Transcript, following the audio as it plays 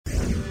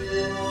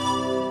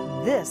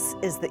This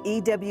is the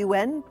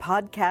EWN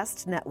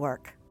Podcast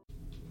Network.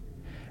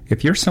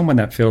 If you're someone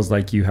that feels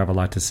like you have a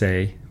lot to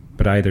say,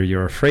 but either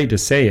you're afraid to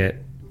say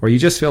it or you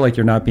just feel like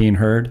you're not being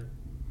heard,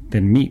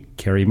 then meet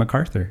Carrie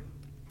MacArthur.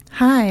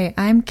 Hi,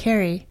 I'm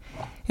Carrie.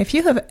 If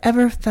you have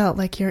ever felt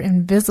like you're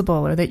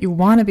invisible or that you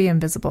want to be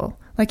invisible,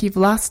 like you've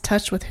lost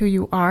touch with who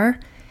you are,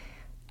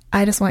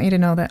 I just want you to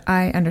know that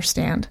I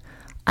understand.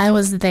 I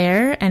was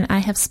there, and I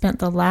have spent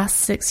the last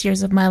 6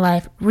 years of my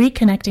life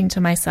reconnecting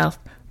to myself,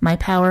 my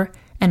power,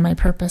 and my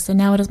purpose. And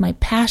now it is my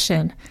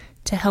passion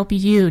to help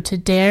you to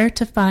dare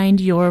to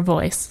find your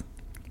voice.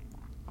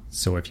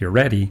 So if you're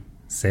ready,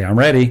 say I'm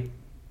ready.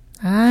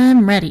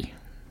 I'm ready.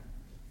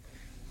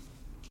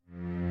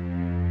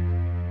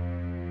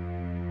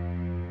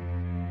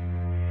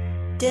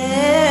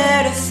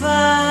 Dare to find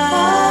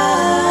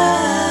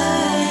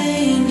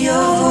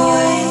your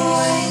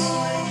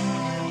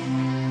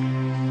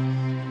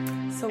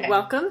voice. So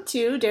welcome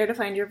to Dare to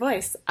Find Your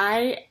Voice.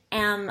 I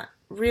am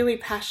really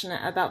passionate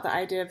about the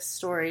idea of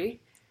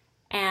story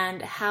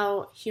and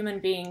how human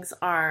beings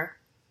we're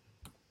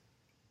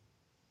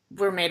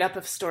made up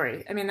of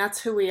story. I mean, that's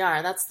who we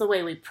are. That's the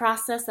way we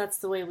process. That's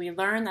the way we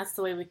learn. That's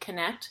the way we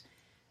connect.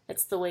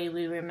 It's the way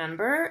we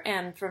remember.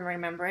 And from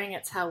remembering,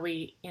 it's how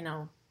we,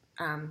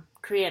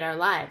 create our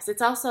lives.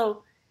 It's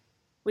also,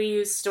 we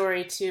use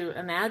story to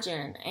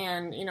imagine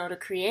and, to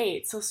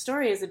create. So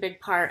story is a big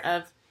part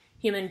of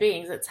human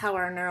beings. It's how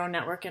our neural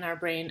network in our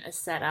brain is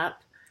set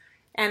up.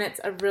 And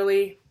it's a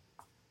really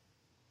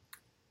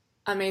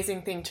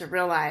amazing thing to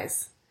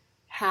realize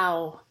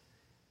how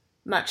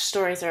much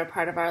stories are a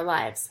part of our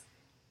lives.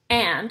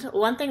 And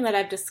one thing that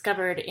I've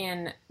discovered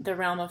in the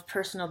realm of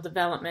personal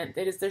development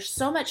is there's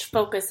so much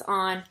focus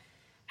on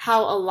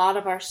how a lot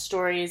of our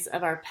stories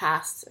of our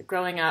past,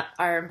 growing up,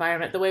 our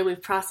environment, the way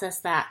we've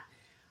processed that,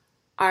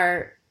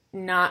 are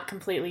not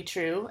completely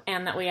true,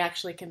 and that we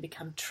actually can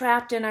become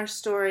trapped in our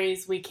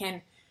stories. We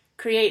can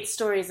create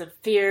stories of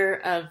fear,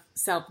 of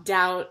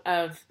self-doubt,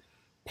 of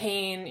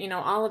pain,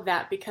 all of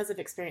that because of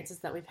experiences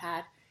that we've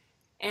had.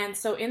 And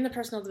so in the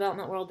personal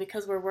development world,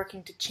 because we're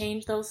working to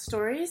change those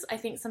stories, I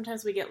think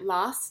sometimes we get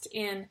lost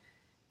in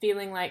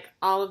feeling like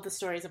all of the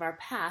stories of our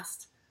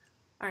past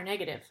are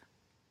negative.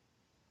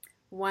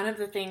 One of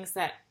the things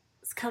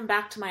that's come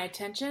back to my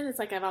attention, it's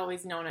like I've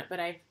always known it, but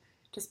I've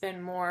just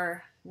been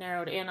more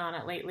narrowed in on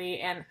it lately.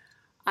 And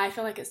I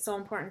feel like it's so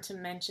important to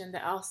mention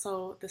that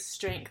also the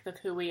strength of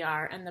who we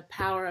are and the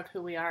power of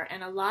who we are,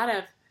 and a lot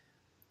of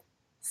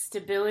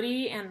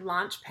stability and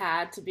launch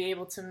pad to be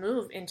able to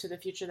move into the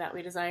future that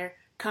we desire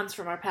comes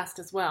from our past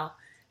as well.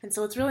 And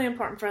so it's really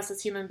important for us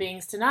as human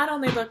beings to not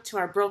only look to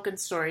our broken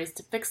stories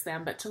to fix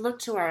them, but to look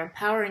to our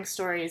empowering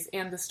stories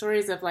and the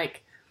stories of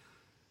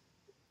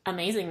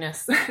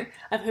amazingness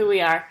of who we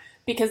are,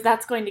 because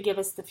that's going to give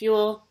us the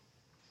fuel,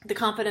 the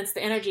confidence,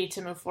 the energy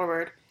to move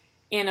forward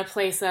in a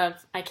place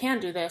of, I can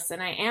do this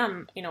and I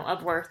am,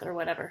 of worth or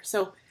whatever.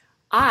 So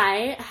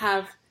I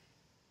have,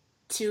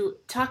 to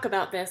talk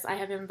about this, I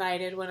have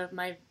invited one of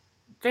my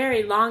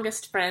very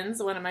longest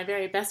friends, one of my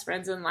very best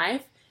friends in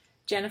life,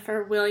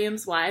 Jennifer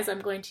Williams Wise.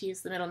 I'm going to use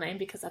the middle name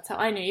because that's how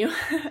I knew you.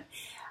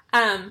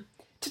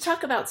 To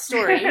talk about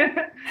story.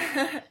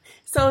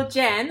 So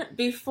Jen,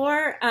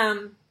 before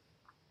I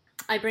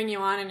bring you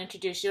on and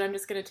introduce you, I'm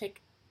just going to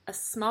take a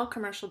small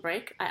commercial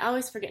break. I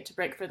always forget to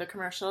break for the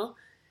commercial,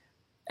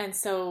 and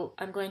so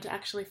I'm going to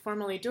actually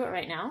formally do it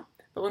right now.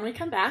 But when we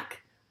come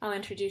back, I'll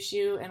introduce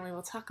you and we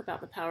will talk about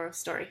the power of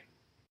story.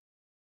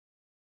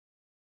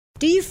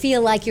 Do you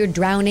feel like you're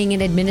drowning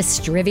in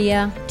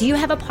administrivia? Do you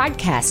have a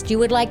podcast you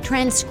would like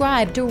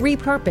transcribed to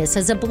repurpose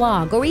as a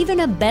blog or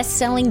even a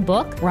best-selling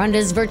book?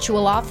 Rhonda's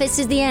Virtual Office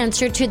is the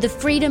answer to the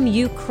freedom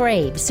you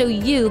crave so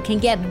you can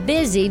get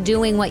busy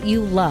doing what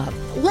you love.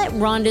 Let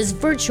Rhonda's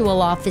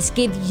Virtual Office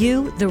give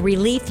you the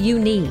relief you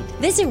need.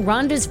 Visit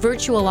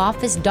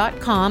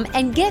rhondasvirtualoffice.com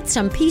and get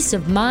some peace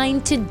of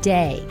mind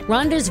today.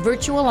 Rhonda's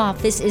Virtual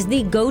Office is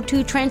the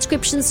go-to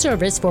transcription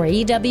service for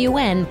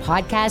EWN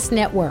Podcast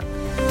Network.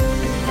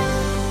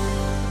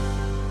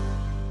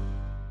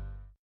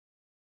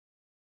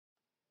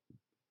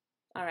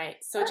 All right.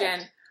 So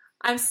Jen,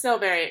 I'm so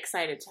very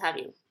excited to have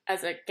you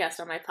as a guest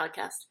on my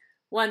podcast.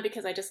 One,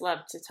 because I just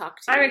love to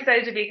talk to you. I'm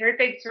excited to be here.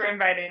 Thanks for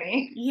inviting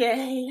me.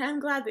 Yay. I'm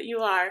glad that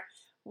you are.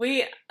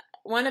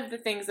 One of the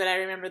things that I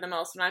remember the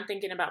most when I'm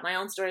thinking about my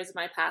own stories of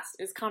my past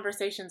is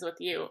conversations with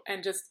you.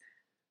 And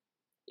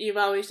you've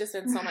always just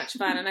been so much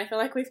fun. And I feel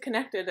like we've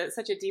connected at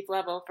such a deep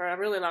level for a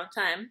really long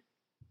time.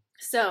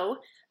 So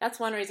that's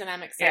one reason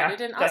I'm excited.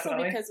 Yeah, and also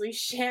definitely. because we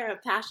share a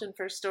passion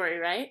for story,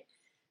 right?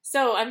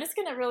 So I'm just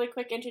going to really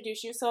quick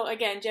introduce you. So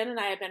again, Jen and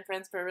I have been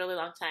friends for a really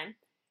long time.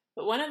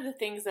 But one of the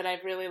things that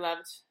I've really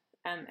loved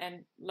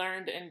and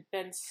learned and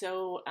been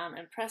so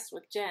impressed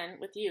with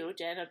you,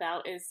 Jen,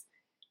 about is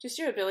just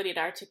your ability to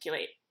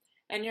articulate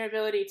and your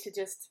ability to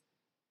just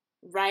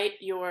write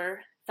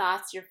your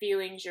thoughts, your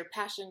feelings, your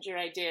passions, your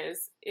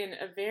ideas in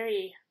a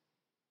very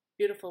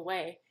beautiful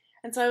way.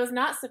 And so I was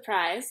not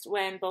surprised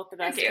when both of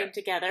us came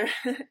together.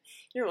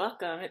 You're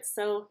welcome. It's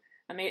so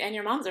amazing. And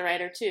your mom's a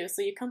writer too,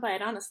 so you come by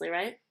it honestly,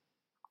 right?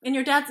 And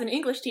your dad's an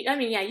English teacher. I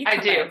mean, yeah, you I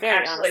come do, out very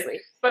actually. honestly.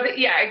 But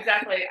yeah,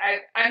 exactly.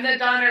 I'm the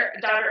daughter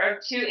of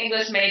 2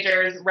 English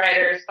majors,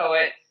 writers,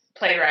 poets,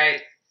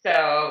 playwrights.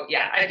 So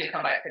yeah, I do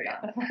come by it pretty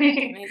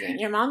honestly. Amazing.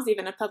 Your mom's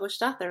even a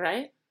published author,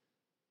 right?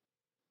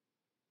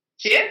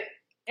 She is?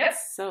 Yep.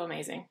 So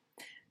amazing.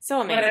 So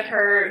amazing. One of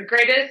her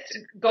greatest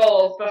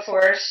goals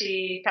before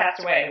she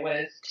passed away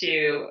was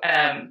to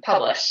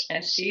publish,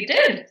 and she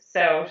did.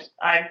 So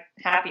I'm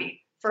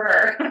happy for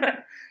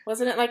her.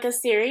 Wasn't it like a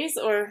series,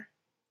 or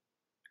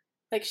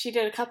like she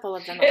did a couple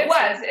of them? It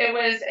was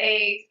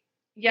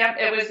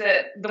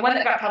the one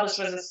that got published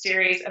was a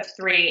series of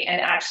 3,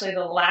 and actually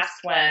the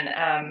last one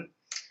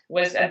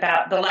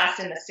the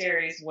last in the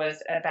series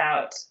was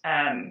about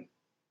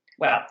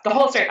the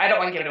whole series, I don't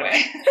want to give it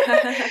away.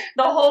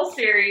 The whole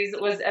series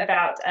was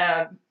about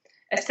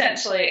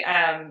essentially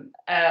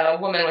a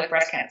woman with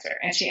breast cancer.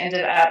 And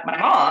my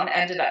mom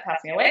ended up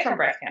passing away from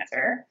breast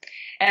cancer.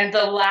 And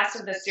the last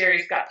of the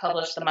series got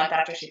published the month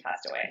after she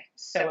passed away.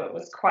 So it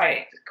was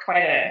quite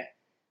a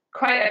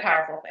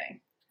powerful thing.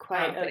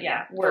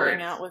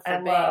 Words. Out with I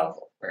love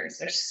words.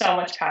 There's so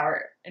much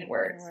power in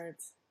words.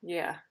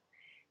 Yeah.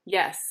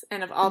 Yes.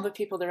 And of all the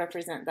people to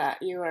represent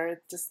that, you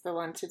are just the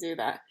one to do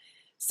that.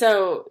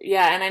 So,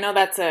 yeah, and I know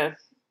that's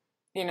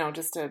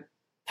just a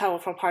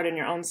powerful part in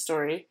your own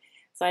story.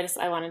 So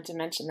I wanted to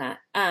mention that.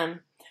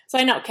 So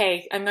I know,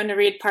 okay, I'm going to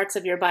read parts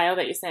of your bio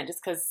that you sent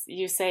just because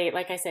you say,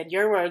 like I said,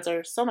 your words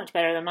are so much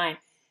better than mine.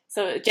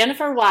 So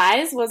Jennifer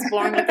Wise was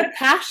born with a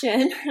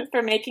passion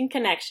for making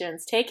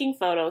connections, taking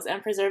photos,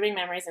 and preserving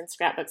memories in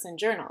scrapbooks and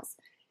journals.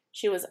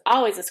 She was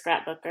always a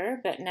scrapbooker,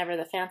 but never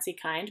the fancy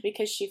kind,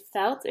 because she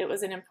felt it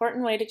was an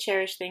important way to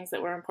cherish things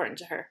that were important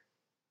to her.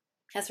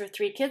 As her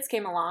 3 kids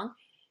came along,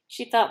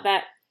 she felt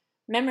that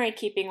memory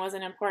keeping was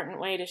an important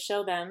way to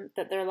show them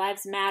that their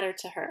lives matter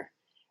to her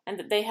and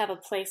that they have a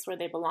place where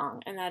they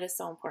belong, and that is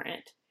so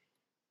important.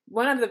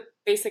 One of the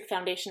basic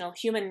foundational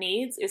human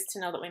needs is to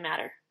know that we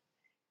matter.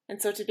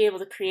 And so to be able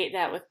to create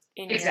that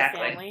within your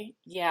family,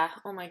 yeah,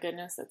 oh my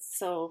goodness, that's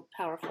so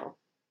powerful.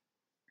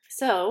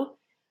 So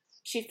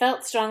she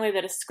felt strongly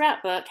that a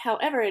scrapbook,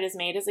 however it is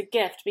made, is a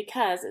gift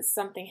because it's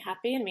something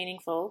happy and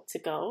meaningful to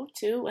go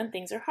to when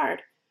things are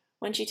hard.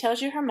 When she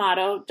tells you her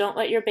motto, don't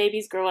let your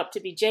babies grow up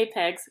to be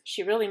JPEGs,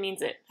 she really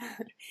means it.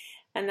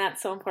 And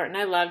that's so important.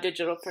 I love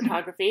digital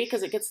photography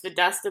because it gets the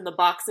dust and the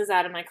boxes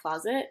out of my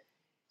closet,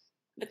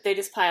 but they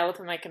just pile up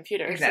on my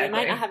computer. Exactly. So they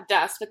might not have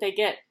dust, but they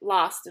get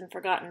lost and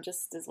forgotten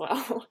just as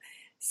well.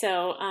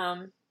 So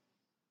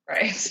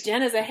right.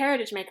 Jen is a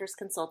Heritage Makers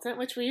consultant,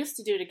 which we used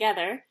to do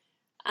together.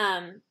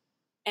 And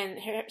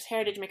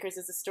Heritage Makers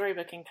is a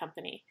storybooking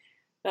company.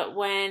 But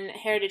when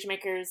Heritage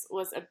Makers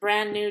was a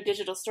brand new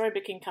digital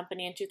storybooking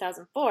company in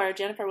 2004,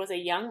 Jennifer was a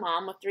young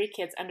mom with 3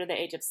 kids under the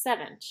age of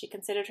 7. She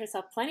considered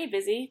herself plenty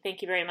busy,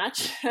 thank you very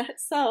much,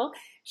 so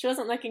she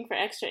wasn't looking for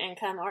extra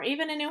income or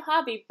even a new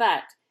hobby,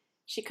 but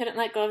she couldn't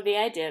let go of the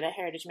idea that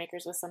Heritage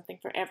Makers was something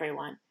for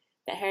everyone,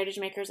 that Heritage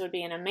Makers would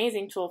be an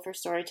amazing tool for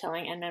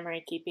storytelling and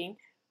memory keeping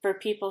for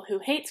people who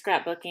hate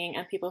scrapbooking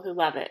and people who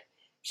love it.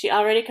 She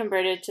already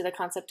converted to the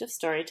concept of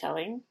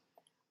storytelling,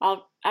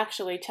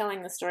 actually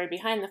telling the story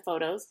behind the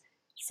photos,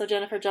 so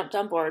Jennifer jumped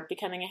on board,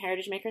 becoming a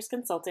Heritage Makers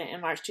consultant in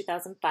March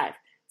 2005.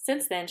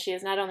 Since then, she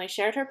has not only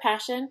shared her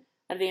passion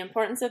of the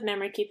importance of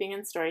memory keeping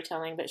and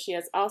storytelling, but she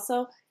has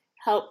also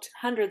helped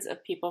hundreds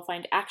of people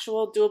find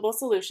actual doable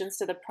solutions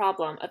to the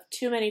problem of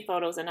too many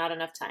photos and not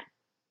enough time.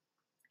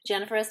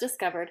 Jennifer has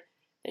discovered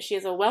that she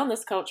is a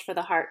wellness coach for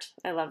the heart.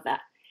 I love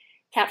that.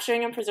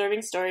 Capturing and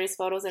preserving stories,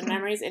 photos, and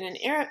memories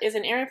is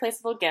an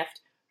irreplaceable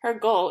gift. Her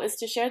goal is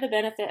to share the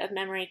benefit of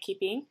memory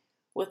keeping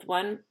with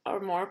one or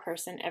more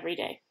person every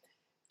day.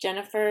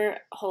 Jennifer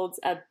holds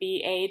a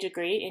BA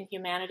degree in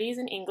Humanities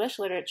and English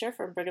Literature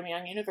from Brigham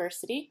Young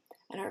University,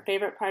 and her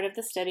favorite part of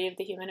the study of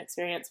the human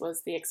experience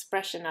was the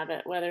expression of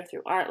it, whether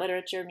through art,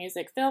 literature,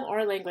 music, film,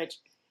 or language.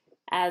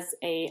 As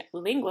a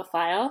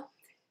linguophile,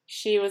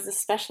 she was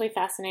especially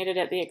fascinated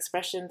at the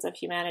expressions of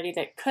humanity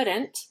that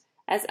couldn't,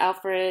 as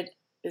Alfred,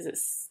 is it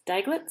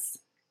Stieglitz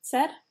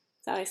said?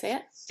 Is that how I say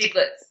it?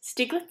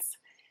 Stieglitz.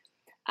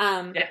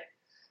 Yeah.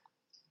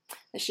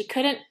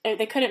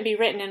 They couldn't be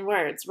written in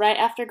words. Right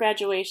after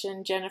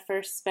graduation,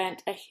 Jennifer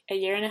spent a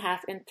year and a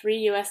half in 3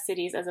 U.S.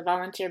 cities as a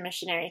volunteer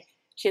missionary.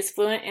 She is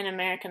fluent in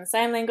American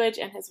Sign Language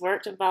and has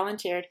worked and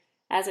volunteered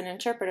as an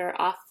interpreter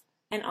off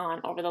and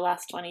on over the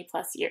last 20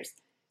 plus years.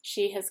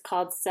 She has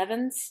called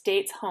 7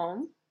 states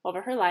home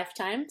over her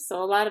lifetime,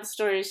 so a lot of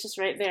stories just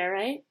right there,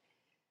 right?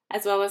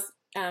 As well as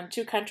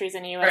 2 countries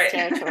in a U.S.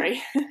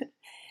 territory.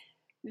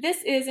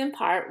 This is, in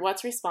part,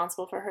 what's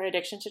responsible for her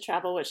addiction to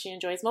travel, which she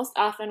enjoys most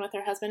often with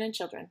her husband and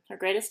children. Her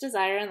greatest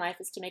desire in life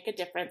is to make a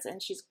difference,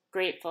 and she's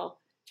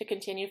grateful to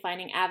continue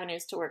finding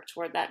avenues to work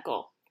toward that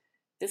goal.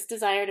 This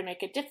desire to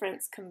make a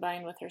difference,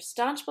 combined with her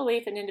staunch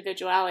belief in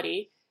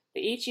individuality,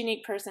 that each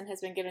unique person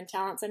has been given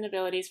talents and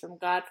abilities from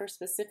God for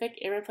specific,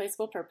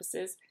 irreplaceable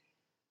purposes,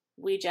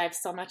 we jive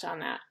so much on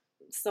that.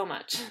 So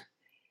much.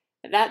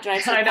 That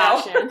drives her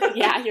passion.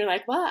 Yeah, you're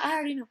like, well, I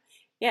already know.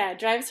 Yeah,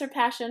 drives her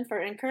passion for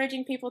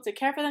encouraging people to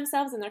care for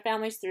themselves and their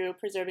families through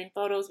preserving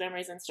photos,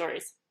 memories, and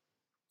stories.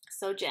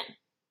 So, Jen,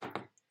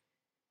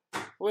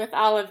 with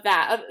all of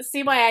that,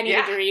 see why I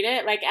needed to read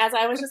it? Like, as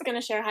I was just going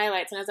to share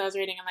highlights, and as I was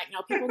reading, I'm like,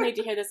 no, people need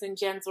to hear this in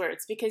Jen's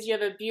words, because you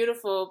have a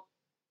beautiful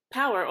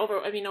power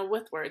over,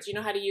 with words. You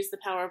know how to use the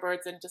power of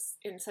words and just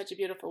in such a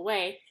beautiful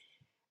way.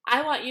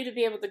 I want you to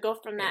be able to go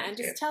from that and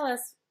just tell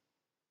us,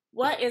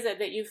 what is it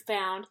that you've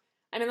found?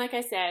 I mean, like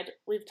I said,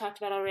 we've talked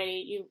about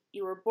already,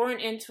 you were born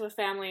into a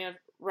family of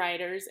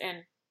writers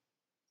and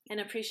an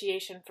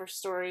appreciation for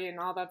story and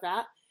all of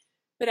that.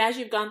 But as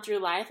you've gone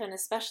through life, and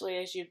especially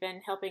as you've been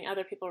helping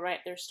other people write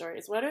their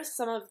stories, what are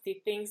some of the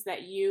things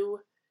that you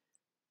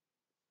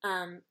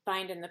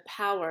find in the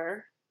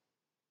power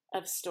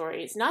of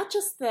stories? Not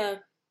just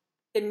the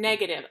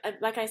negative.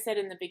 Like I said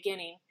in the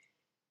beginning,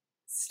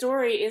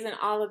 story isn't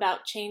all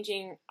about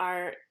changing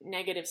our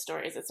negative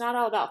stories. It's not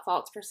all about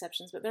false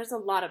perceptions, but there's a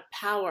lot of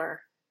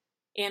power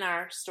in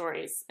our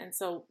stories. And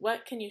so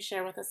what can you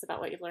share with us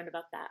about what you've learned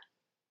about that?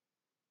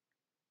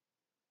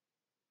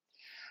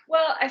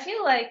 Well, I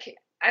feel like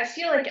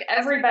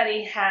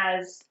everybody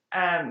has,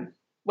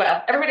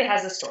 everybody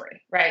has a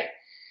story, right?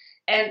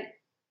 And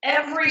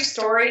every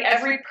story,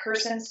 every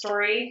person's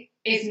story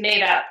is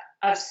made up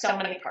of so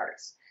many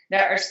parts.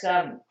 There are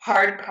some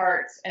hard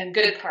parts and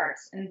good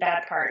parts and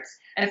bad parts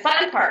and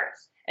fun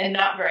parts and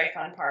not very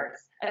fun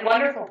parts and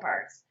wonderful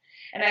parts.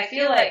 And I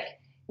feel like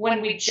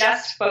when we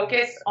just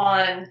focus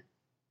on,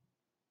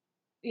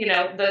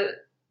 maybe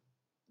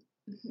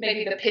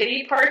the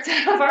pity parts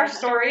of our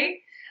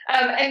story,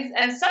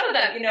 and some of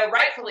them,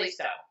 rightfully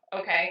so,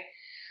 okay?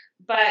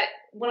 But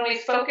when we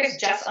focus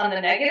just on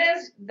the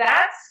negatives,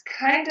 that's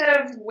kind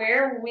of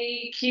where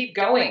we keep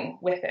going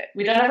with it.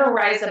 We don't ever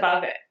rise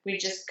above it. We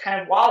just kind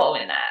of wallow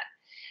in that.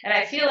 And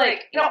I feel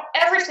like,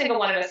 every single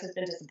one of us has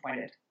been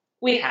disappointed.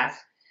 We have.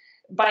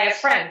 By a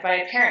friend, by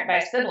a parent, by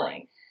a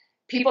sibling,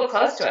 people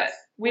close to us.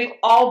 We've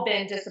all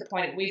been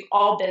disappointed. We've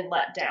all been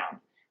let down.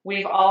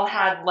 We've all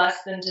had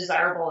less than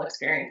desirable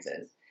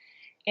experiences.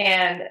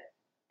 And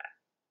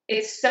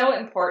it's so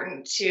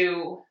important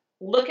to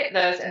look at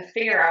those and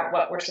figure out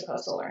what we're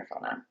supposed to learn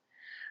from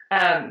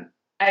them.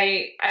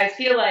 I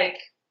feel like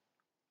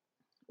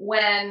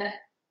when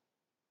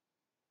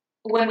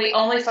we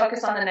only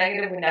focus on the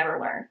negative, we never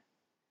learn.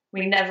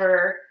 We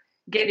never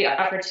get the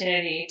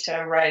opportunity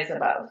to rise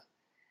above.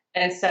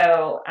 And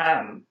so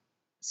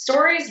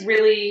stories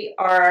really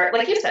are,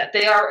 like you said,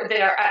 they are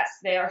us.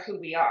 They are who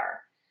we are.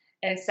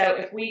 And so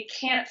if we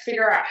can't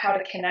figure out how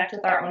to connect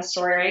with our own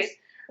stories,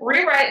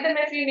 rewrite them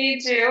if you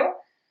need to.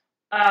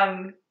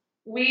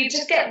 We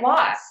just get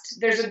lost.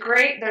 There's a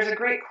great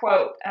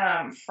quote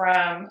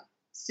from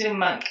Sue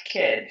Monk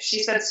Kidd.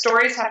 She said,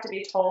 "Stories have to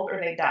be told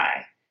or they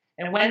die.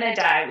 And when they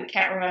die, we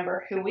can't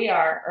remember who we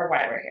are or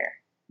why we're here."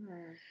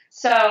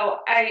 So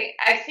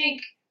I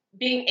think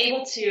being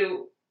able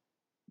to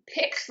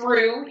pick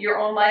through your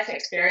own life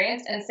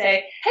experience and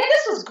say, hey,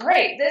 this was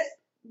great. This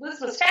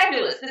was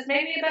fabulous. This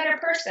made me a better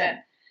person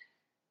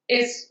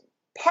is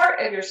part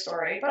of your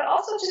story, but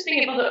also just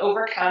being able to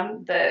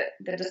overcome the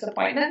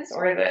disappointments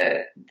or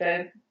the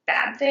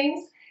bad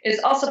things is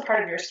also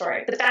part of your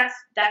story. But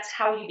that's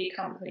how you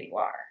become who you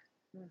are.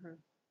 Mm-hmm.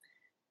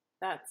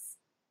 That's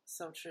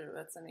so true.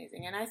 That's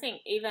amazing. And I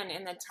think even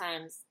in the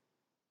times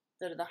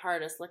that are the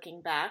hardest,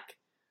 looking back,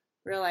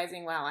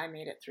 realizing, wow, I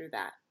made it through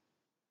that.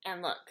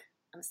 And look,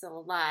 I'm still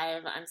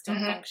alive. I'm still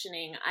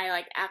functioning.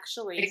 I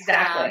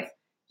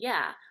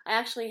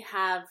actually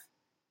have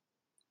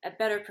a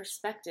better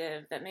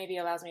perspective that maybe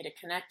allows me to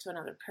connect to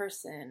another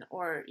person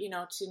or,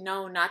 to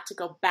know not to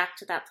go back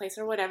to that place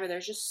or whatever.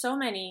 There's just so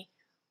many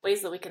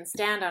ways that we can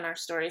stand on our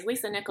stories.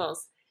 Lisa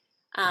Nichols,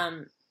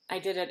 I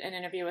did an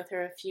interview with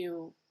her a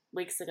few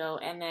weeks ago,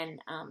 and then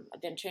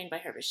I've been trained by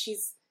her, but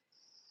she's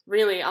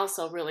really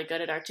also really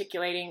good at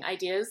articulating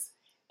ideas.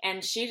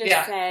 And she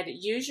just said,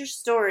 use your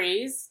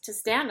stories to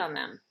stand on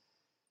them.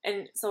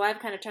 And so I've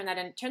kind of turn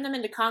them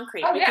into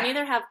concrete. We can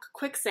either have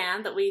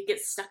quicksand that we get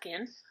stuck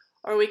in,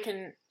 or we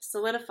can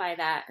solidify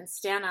that and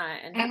stand on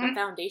it and have a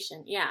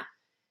foundation. Yeah.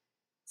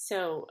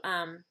 So,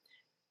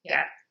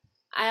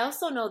 I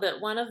also know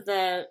that one of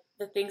the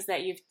things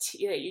that you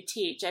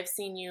teach, I've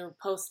seen you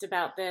post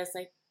about this.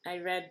 I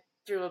read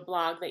through a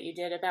blog that you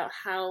did about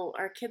how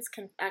our kids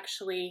can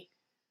actually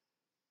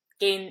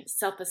gain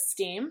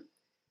self-esteem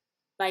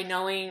by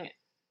knowing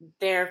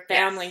their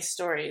family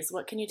stories.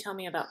 What can you tell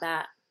me about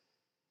that?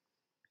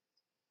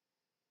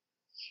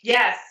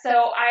 Yes.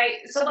 So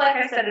like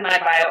I said in my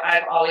bio,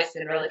 I've always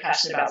been really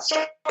passionate about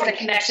stories, the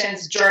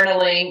connections,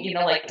 journaling,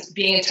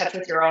 being in touch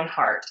with your own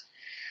heart.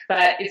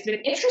 But it's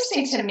been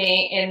interesting to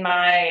me in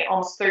my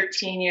almost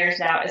 13 years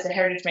now as a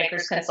Heritage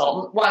Makers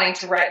consultant, wanting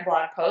to write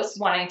blog posts,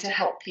 wanting to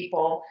help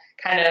people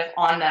kind of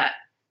on that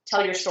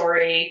tell your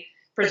story,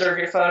 preserve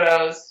your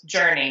photos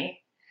journey.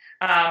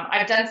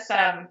 I've done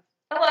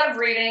a lot of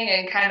reading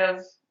and kind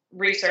of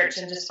research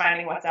and just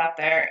finding what's out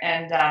there.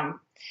 And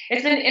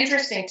it's been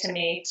interesting to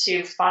me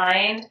to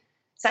find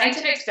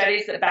scientific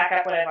studies that back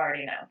up what I've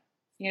already known.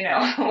 you know,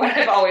 what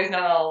I've always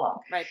known all along.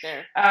 Right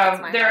there.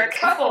 There are a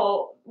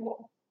couple.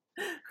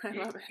 I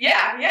love it.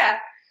 Yeah.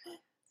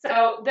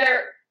 So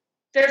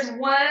there's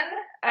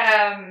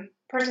one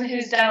person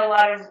who's done a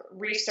lot of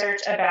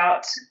research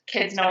about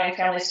kids knowing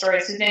family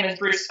stories. His name is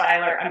Bruce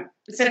Feiler.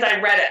 Since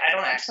I read it, I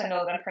don't actually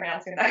know that I'm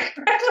pronouncing that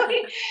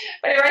correctly,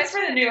 but he writes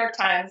for the New York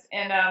Times,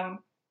 and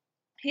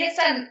he has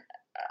done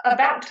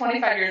about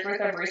 25 years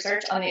worth of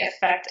research on the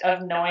effect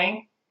of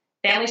knowing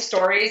family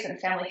stories and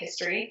family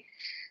history,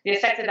 the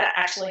effect that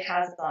actually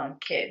has on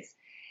kids.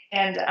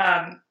 And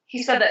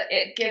he said that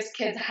it gives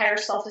kids higher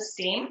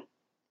self-esteem.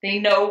 They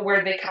know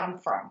where they come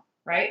from,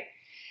 right?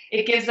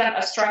 It gives them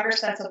a stronger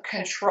sense of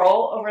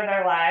control over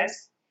their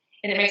lives,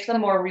 and it makes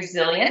them more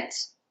resilient.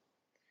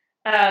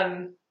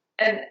 And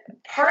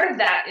part of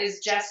that is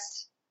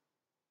just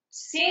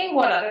seeing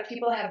what other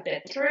people have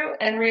been through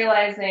and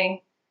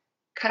realizing,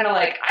 kind of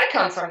like, I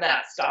come from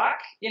that stock,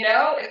 you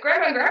know, if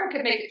grandma and grandma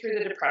could make it through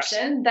the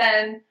Depression,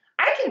 then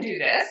I can do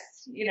this,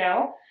 you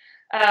know.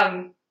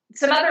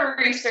 Some other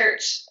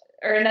research,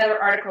 or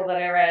another article that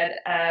I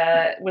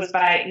read was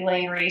by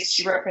Elaine Reese.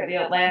 She wrote for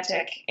The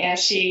Atlantic, and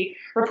she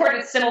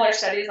reported similar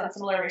studies on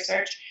similar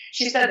research.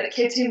 She said that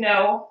kids who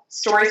know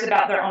stories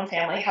about their own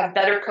family have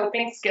better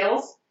coping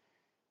skills,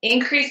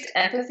 increased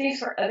empathy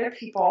for other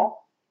people,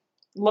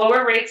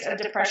 lower rates of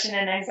depression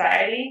and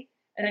anxiety,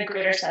 and a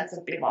greater sense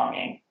of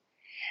belonging.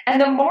 And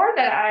the more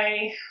that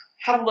I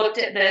have looked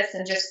at this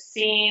and just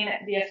seen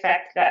the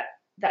effect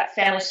that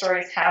family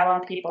stories have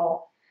on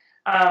people,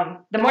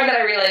 the more that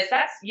I realize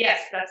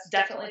that's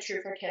definitely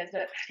true for kids,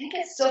 but I think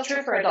it's still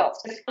true for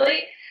adults.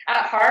 Particularly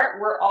at heart,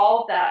 we're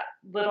all that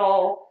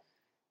little,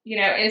 you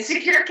know,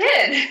 insecure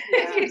kid.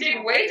 If you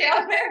dig way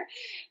down there,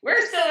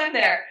 we're still in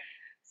there.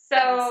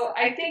 So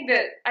I think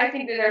that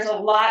there's a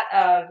lot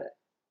of,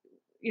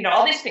 you know,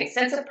 all these things,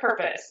 sense of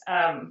purpose,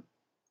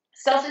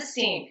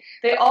 self-esteem,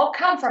 they all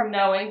come from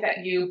knowing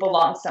that you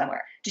belong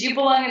somewhere. Do you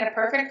belong in a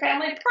perfect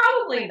family?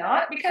 Probably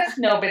not, because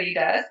nobody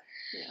does.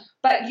 Yeah.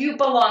 But you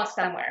belong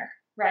somewhere,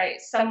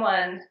 right?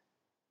 Someone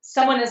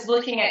is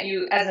looking at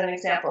you as an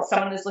example.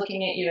 Someone is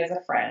looking at you as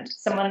a friend.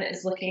 Someone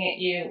is looking at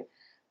you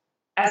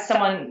as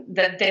someone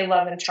that they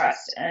love and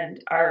trust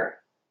and are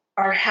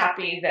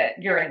happy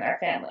that you're in their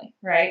family,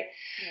 right?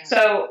 Yeah.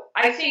 So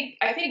I think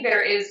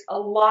there is a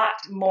lot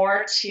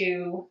more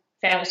to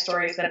family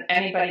stories than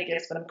anybody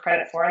gives them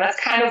credit for. And that's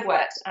kind of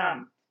what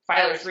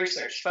Feiler's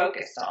research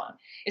focused on,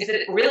 is that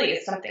it really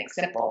is something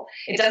simple.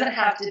 It doesn't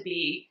have to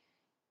be,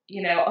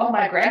 you know, oh,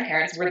 my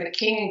grandparents were the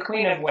king and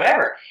queen of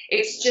whatever.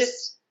 It's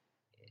just,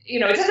 you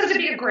know, it doesn't have to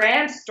be a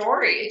grand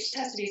story. It just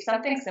has to be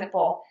something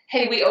simple.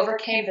 Hey, we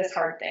overcame this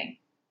hard thing.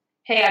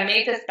 Hey, I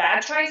made this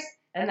bad choice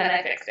and then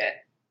I fixed it.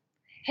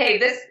 Hey,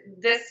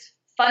 this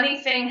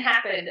funny thing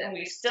happened and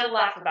we still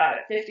laugh about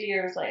it 50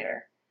 years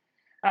later.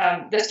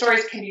 The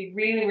stories can be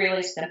really,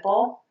 really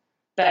simple,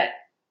 but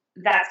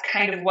that's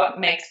kind of what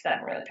makes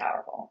them really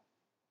powerful.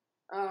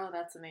 Oh,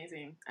 that's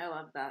amazing. I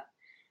love that.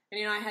 And,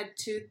 you know, I had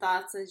two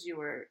thoughts as you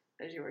were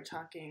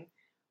talking.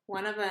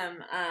 One of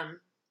them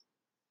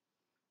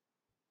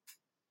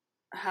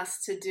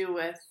has to do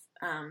with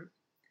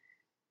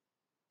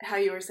how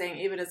you were saying,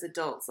 even as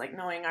adults, like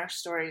knowing our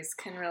stories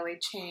can really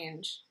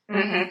change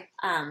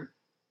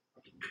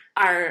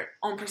our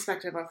own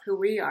perspective of who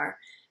we are.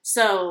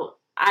 So,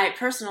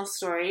 personal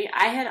story,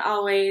 I had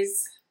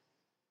always,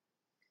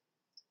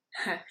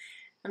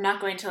 I'm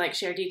not going to like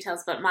share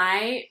details, but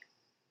my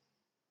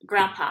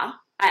grandpa,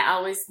 I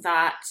always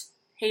thought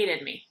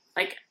hated me.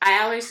 Like,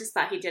 I always just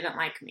thought he didn't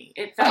like me.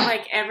 It felt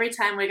like every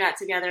time we got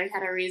together, he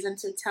had a reason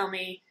to tell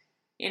me,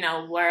 you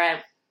know,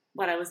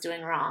 what I was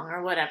doing wrong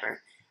or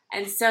whatever.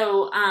 And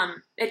so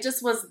it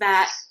just was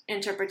that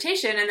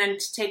interpretation. And then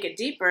to take it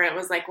deeper, it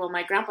was like, well,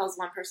 my grandpa's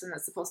one person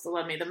that's supposed to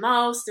love me the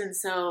most. And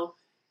so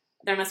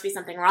there must be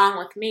something wrong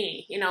with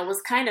me, you know,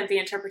 was kind of the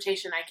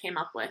interpretation I came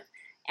up with.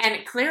 And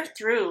it cleared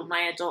through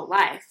my adult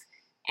life.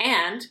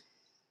 And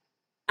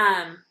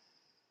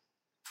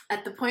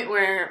at the point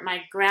where my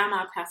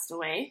grandma passed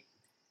away,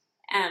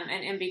 and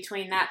in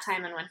between that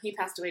time and when he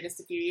passed away just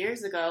a few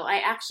years ago, I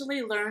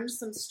actually learned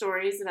some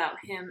stories about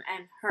him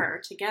and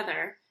her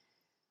together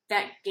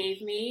that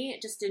gave me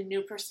just a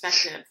new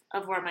perspective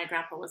of where my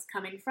grandpa was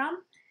coming from.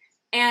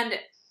 And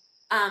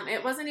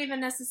it wasn't even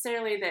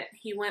necessarily that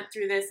he went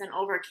through this and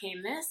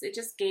overcame this. It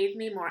just gave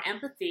me more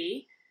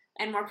empathy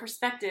and more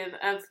perspective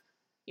of,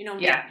 you know,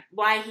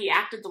 why he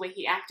acted the way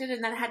he acted,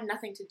 and that had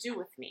nothing to do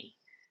with me.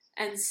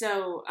 And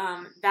so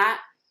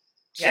that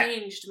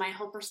changed my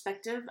whole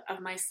perspective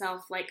of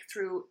myself, like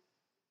through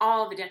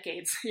all the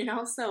decades, you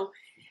know? So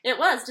it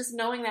was just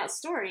knowing that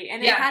story.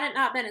 And it hadn't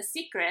not been a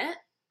secret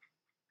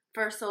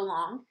for so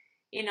long,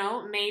 you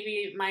know,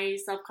 maybe my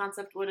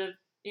self-concept would have,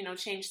 you know,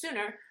 changed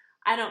sooner.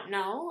 I don't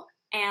know.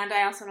 And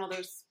I also know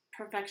there's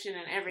perfection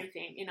in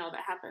everything, you know,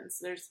 that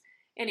happens.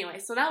 Anyway,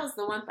 so that was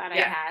the one thought I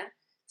had.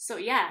 So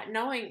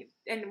knowing,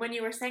 and when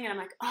you were saying it, I'm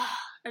like, oh,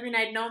 I mean,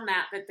 I'd known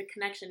that, but the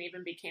connection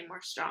even became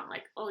more strong.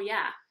 Like, oh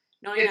yeah,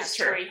 knowing that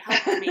story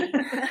helped me.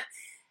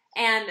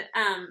 And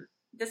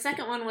the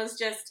second one was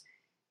just,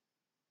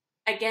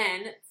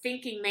 again,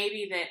 thinking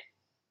maybe that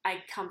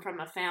I come from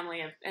a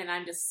family of, and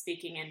I'm just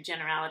speaking in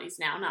generalities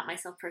now, not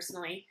myself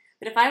personally,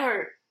 but if I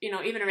were,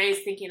 even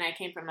raised thinking I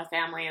came from a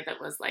family that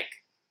was like,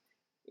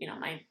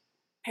 my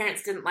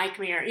parents didn't like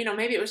me, or,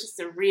 maybe it was just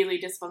a really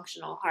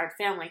dysfunctional, hard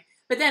family.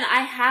 But then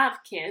I have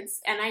kids,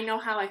 and I know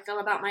how I feel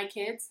about my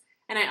kids,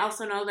 and I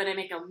also know that I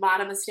make a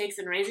lot of mistakes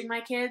in raising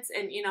my kids,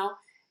 and,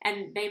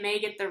 and they may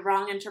get the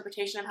wrong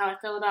interpretation of how I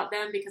feel about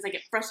them because I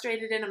get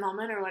frustrated in a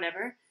moment or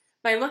whatever.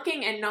 By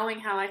looking and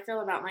knowing how I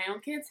feel about my own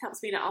kids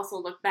helps me to also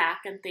look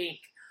back and think,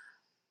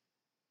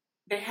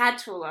 they had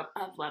to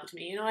have loved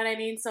me, you know what I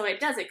mean? So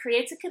it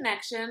creates a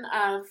connection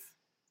of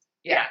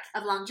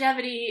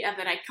longevity, of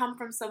that I come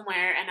from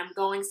somewhere and I'm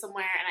going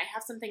somewhere and I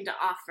have something to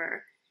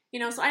offer.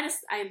 So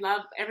I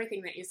love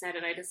everything that you said,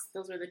 and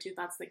those were the two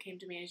thoughts that came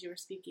to me as you were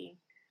speaking.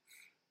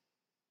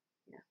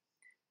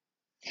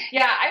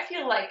 Yeah, I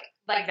feel like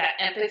that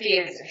empathy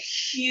is a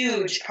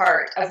huge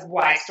part of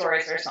why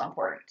stories are so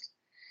important.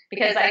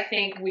 Because I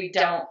think we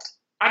don't,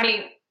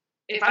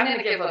 if I'm going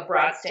to give a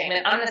broad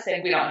statement, I'm going to say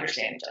we don't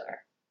understand each other.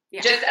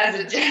 Yeah. Just as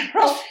a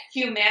general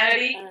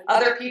humanity,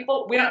 other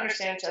people, we don't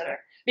understand each other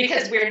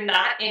because we're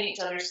not in each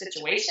other's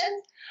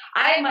situations.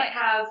 I might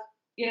have,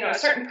 a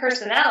certain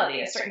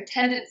personality, a certain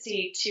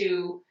tendency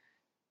to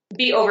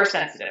be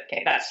oversensitive.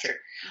 Okay, that's true.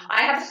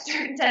 I have a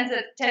certain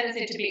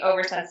tendency to be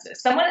oversensitive.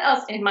 Someone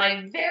else in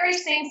my very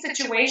same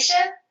situation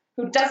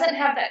who doesn't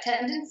have that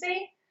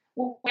tendency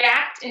will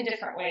react in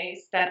different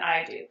ways than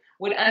I do,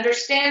 would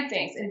understand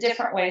things in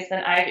different ways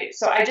than I do.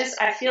 So I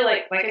feel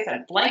like I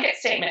said, blanket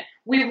statement,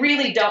 we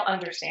really don't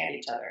understand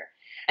each other.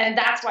 And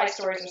that's why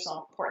stories are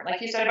so important.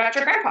 Like you said about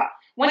your grandpa.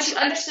 Once you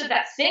understood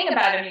that thing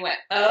about him, you went,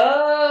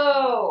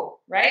 oh,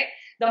 right?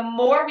 The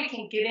more we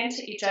can get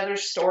into each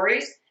other's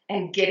stories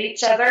and get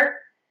each other,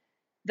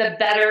 the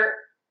better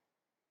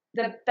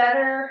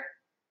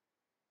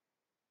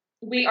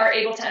we are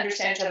able to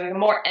understand each other, the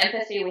more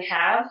empathy we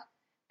have,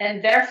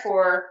 and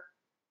therefore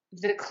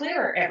the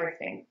clearer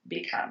everything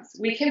becomes.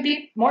 We can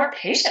be more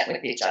patient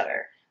with each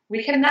other.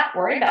 We can not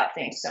worry about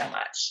things so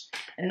much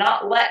and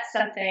not let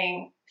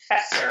something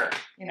fester,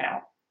 Yeah.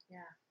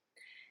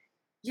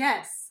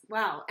 Yes.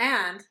 Wow.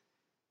 And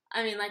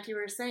like you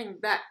were saying,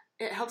 that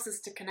it helps us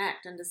to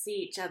connect and to see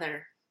each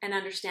other and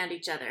understand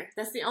each other.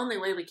 That's the only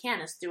way we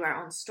can, is through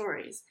our own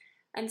stories.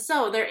 And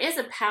so there is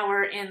a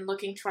power in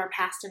looking to our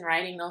past and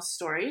writing those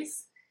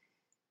stories.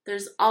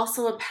 There's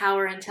also a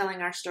power in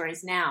telling our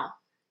stories now.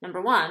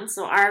 Number one,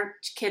 so our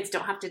kids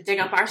don't have to dig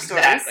up our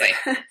stories.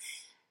 Exactly.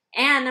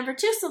 And number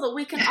two, so that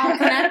we can all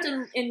connect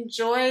and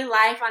enjoy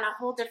life on a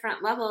whole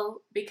different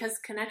level, because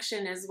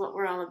connection is what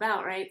we're all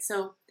about, right?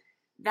 So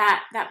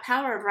that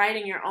power of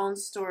writing your own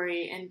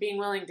story and being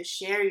willing to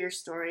share your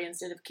story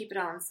instead of keep it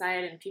all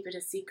inside and keep it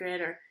a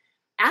secret, or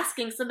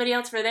asking somebody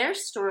else for their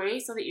story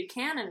so that you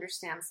can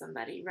understand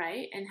somebody,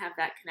 right? And have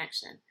that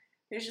connection.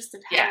 There's just a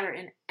power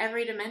in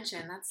every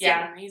dimension. That's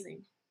so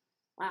amazing.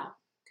 Wow.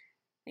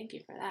 Thank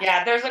you for that.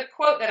 Yeah, there's a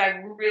quote that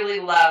I really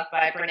love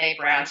by Brene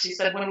Brown. She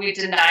said, when we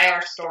deny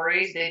our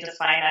stories, they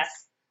define us.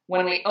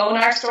 When we own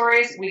our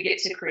stories, we get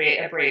to create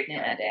a brave new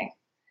ending.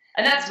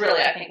 And that's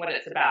really, I think, what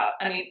it's about.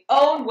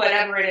 Own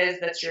whatever it is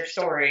that's your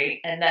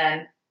story and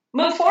then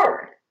move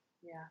forward.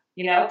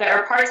 Yeah. There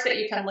are parts that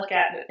you can look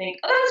at that think,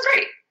 oh, that was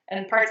great.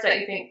 And parts that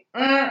you think,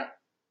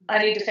 I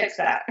need to fix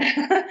that.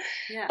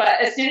 Yeah.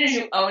 But as soon as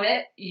you own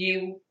it,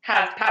 you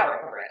have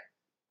power over it.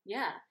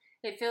 Yeah.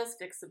 It feels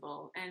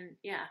fixable. And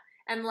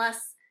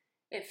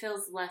it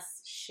feels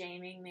less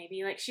shaming,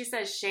 maybe. Like she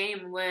says,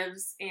 shame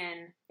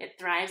it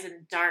thrives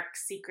in dark,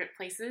 secret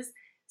places.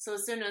 So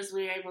as soon as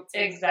we're able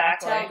to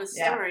tell the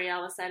story,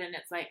 all of a sudden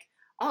it's like,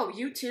 oh,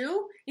 you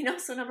too?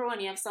 So number one,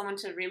 you have someone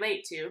to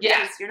relate to,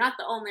 because you're not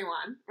the only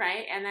one,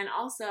 right? And then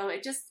also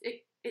it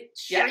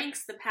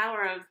shrinks the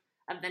power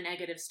of the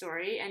negative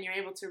story, and you're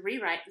able to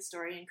rewrite the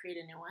story and create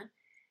a new one.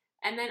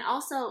 And then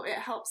also it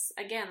helps,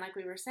 again, like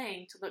we were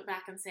saying, to look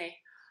back and say,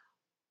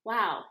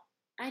 wow,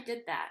 I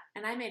did that,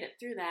 and I made it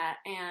through that,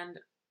 and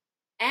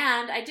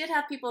I did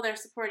have people there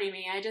supporting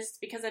me.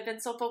 Because I've been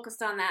so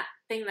focused on that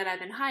thing that I've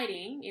been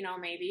hiding,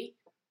 maybe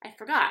I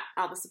forgot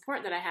all the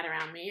support that I had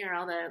around me, or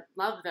all the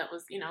love that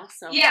was,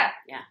 so. Yeah.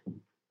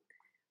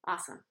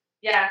 Awesome.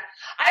 Yeah.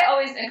 I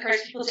always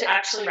encourage people to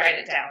actually write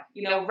it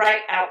down,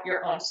 write out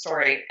your own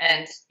story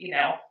and,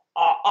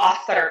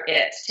 author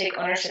it, take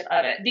ownership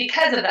of it,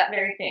 because of that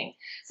very thing.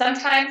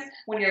 Sometimes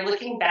when you're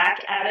looking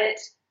back at it,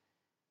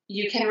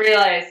 you can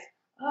realize,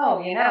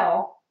 oh,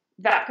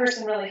 that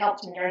person really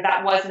helped me, or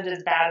that wasn't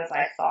as bad as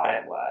I thought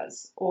it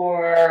was,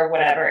 or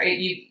whatever.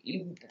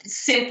 You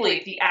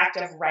simply, the act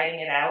of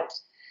writing it out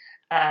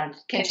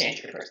can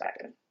change your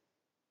perspective.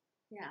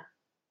 Yeah.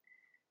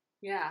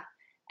 Yeah.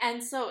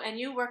 And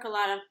you work a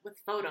lot with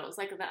photos,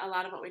 like a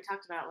lot of what we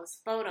talked about was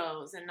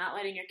photos and not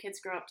letting your kids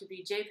grow up to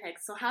be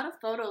JPEGs. So how do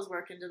photos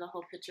work into the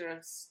whole picture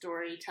of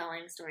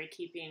storytelling, story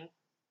keeping,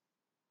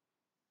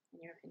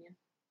 in your opinion?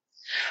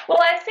 Well,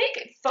 I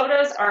think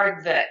photos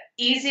are the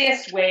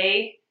easiest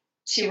way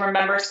to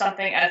remember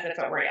something as if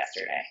it were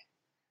yesterday.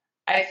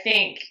 I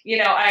think,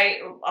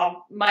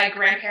 my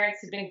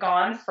grandparents have been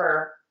gone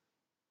for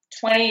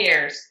 20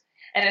 years.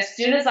 And as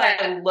soon as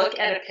I look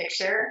at a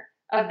picture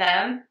of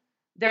them,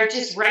 they're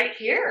just right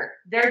here.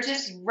 They're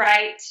just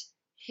right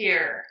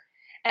here.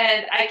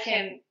 And I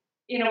can,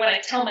 when I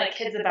tell my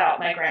kids about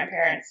my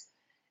grandparents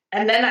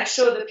and then I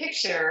show the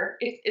picture,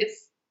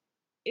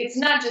 it's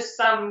not just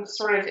some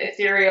sort of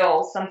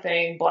ethereal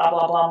something, blah,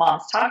 blah, blah,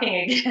 mom's talking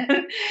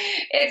again.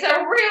 It's a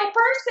real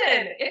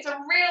person. It's a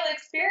real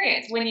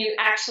experience when you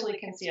actually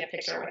can see a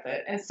picture with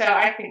it. And so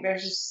I think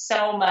there's just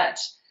so much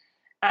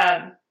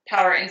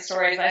power in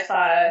stories. I saw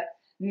a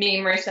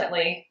meme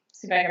recently,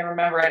 see if I can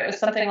remember it. It was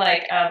something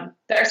like,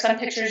 there are some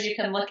pictures you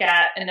can look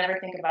at and never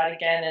think about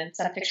again, and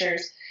some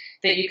pictures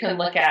that you can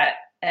look at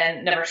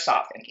and never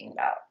stop thinking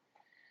about.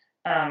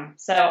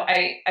 So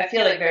I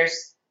feel like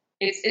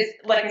it's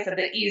like I said,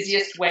 the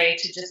easiest way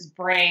to just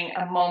bring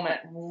a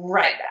moment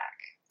right back.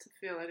 To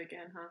feel it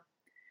again, huh?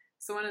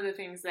 So one of the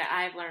things that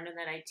I've learned and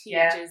that I teach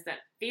is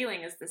that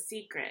feeling is the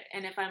secret.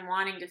 And if I'm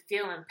wanting to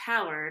feel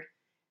empowered,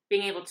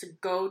 being able to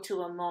go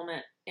to a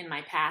moment in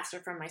my past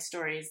or from my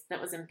stories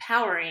that was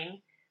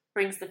empowering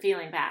brings the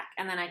feeling back.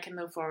 And then I can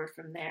move forward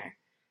from there.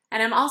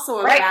 And I'm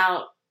also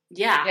about,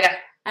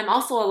 I'm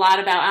also a lot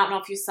about, I don't know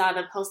if you saw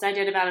the post I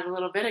did about it a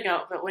little bit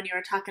ago, but when you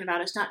were talking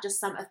about it's not just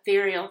some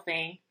ethereal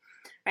thing.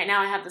 Right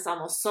now I have this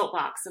almost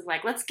soapbox of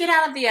like, let's get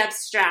out of the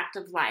abstract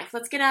of life.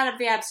 Let's get out of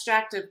the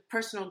abstract of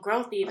personal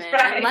growth even.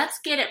 Right. And let's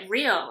get it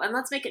real and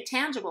let's make it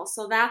tangible.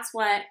 So that's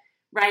what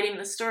writing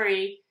the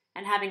story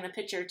and having the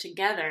picture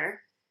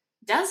together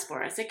does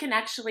for us. It can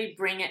actually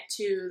bring it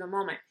to the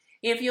moment.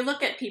 If you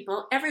look at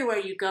people everywhere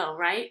you go,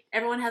 right?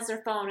 Everyone has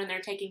their phone and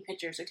they're taking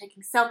pictures. They're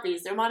taking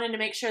selfies. They're wanting to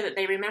make sure that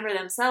they remember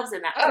themselves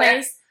in that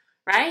place,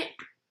 right?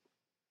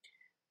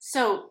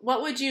 So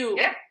what would you...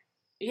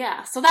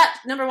 Yeah, so that,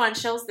 number one,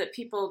 shows that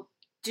people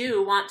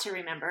do want to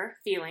remember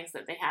feelings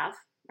that they have,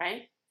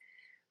 right?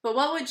 But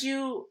what would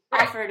you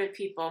offer to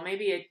people,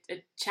 maybe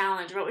a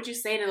challenge? What would you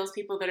say to those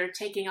people that are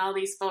taking all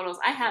these photos?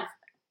 I have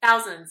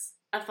thousands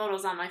of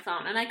photos on my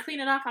phone, and I clean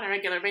it off on a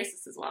regular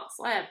basis as well.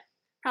 So I have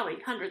probably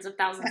hundreds of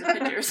thousands of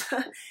pictures.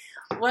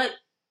 What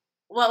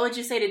would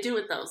you say to do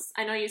with those?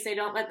 I know you say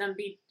don't let them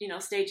be,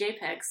 stay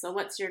JPEGs. So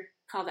what's your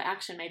call to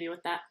action maybe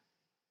with that?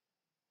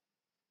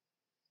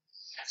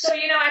 So,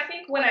 I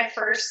think when I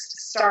first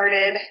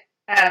started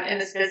in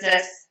this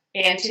business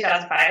in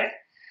 2005,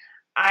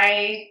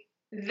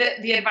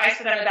 the advice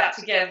that I'm about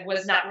to give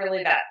was not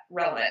really that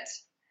relevant.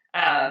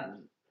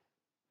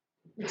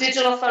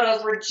 Digital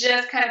photos were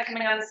just kind of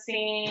coming on the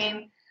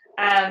scene.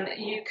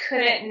 You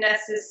couldn't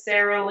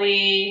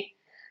necessarily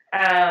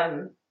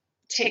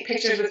take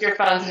pictures with your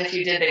phones, and if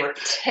you did, they were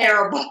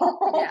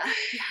terrible.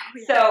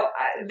 So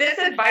this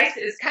advice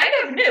is kind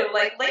of new.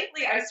 Like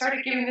lately, I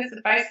started giving this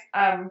advice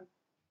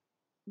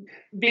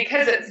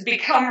because it's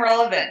become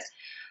relevant.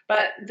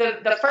 But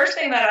the first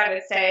thing that I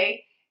would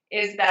say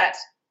is that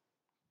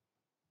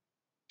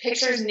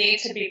pictures need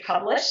to be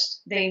published.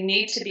 They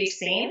need to be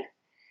seen.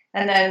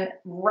 And then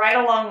right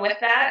along with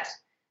that,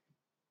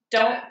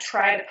 don't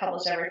try to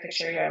publish every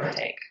picture you ever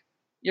take.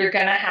 You're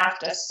going to have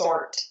to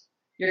sort.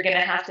 You're going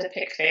to have to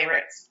pick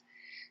favorites.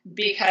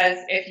 Because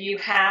if you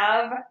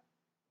have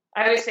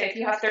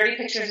 30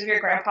 pictures of your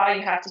grandpa,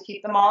 you have to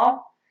keep them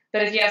all.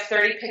 But if you have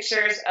 30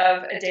 pictures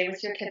of a day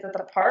with your kids at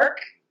the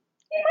park,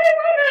 you might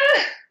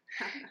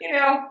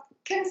want to,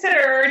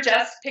 consider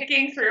just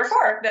picking 3 or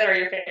 4 that are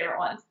your favorite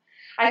ones.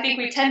 I think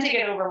we tend to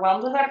get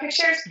overwhelmed with our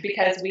pictures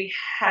because we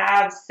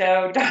have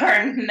so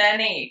darn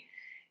many.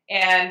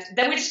 And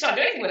then we just don't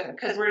do anything with them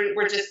because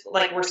we're just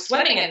like, we're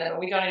swimming in them and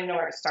we don't even know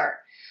where to start.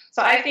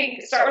 So I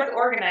think start with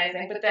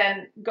organizing, but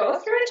then go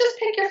through and just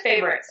pick your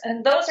favorites.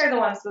 And those are the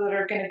ones that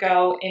are going to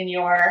go in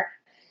your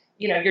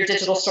your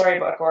digital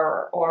storybook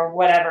or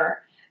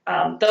whatever.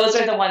 Those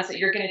are the ones that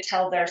you're going to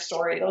tell their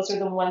story. Those are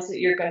the ones that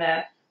you're going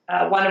to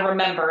want to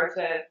remember,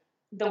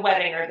 the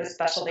wedding or the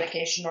special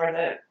vacation or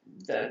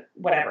the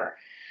whatever.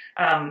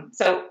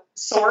 So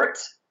sort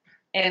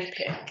and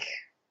pick.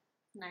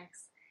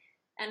 Nice.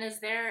 And is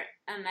there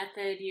a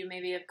method you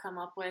maybe have come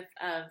up with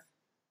of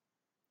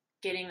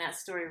getting that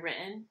story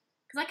written?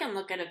 Because I can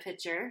look at a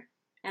picture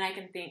and I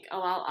can think,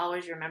 I'll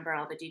always remember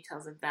all the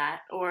details of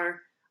that.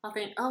 Or I'll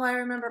think, I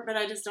remember, but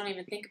I just don't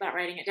even think about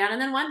writing it down. And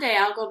then one day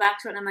I'll go back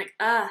to it and I'm like,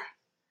 I'm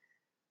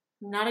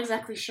not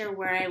exactly sure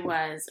where I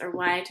was or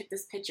why I took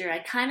this picture. I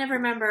kind of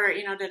remember,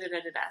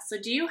 da-da-da-da-da. So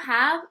do you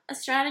have a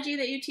strategy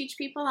that you teach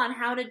people on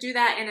how to do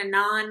that in a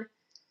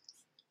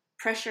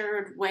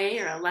non-pressured way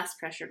or a less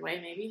pressured way,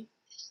 maybe?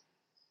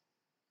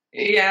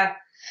 Yeah.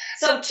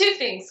 So 2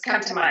 things come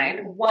to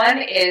mind. One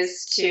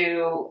is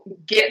to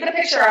get the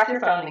picture off your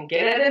phone and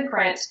get it in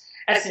print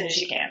as soon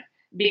as you can.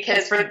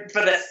 Because for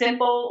the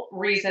simple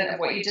reason of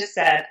what you just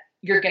said,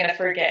 you're going to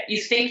forget. You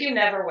think you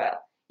never will.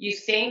 You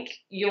think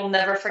you'll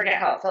never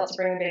forget how it felt to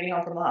bring the baby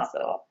home from the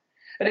hospital.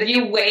 But if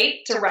you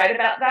wait to write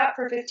about that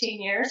for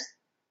 15 years,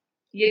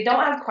 you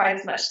don't have quite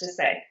as much to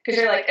say. Because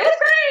you're like, it was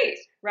great,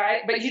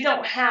 right? But you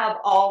don't have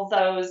all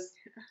those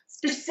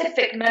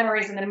specific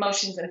memories and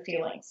emotions and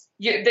feelings.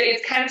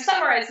 It's kind of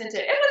summarized into,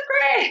 it was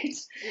great.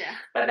 Yeah.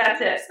 But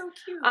that's it. So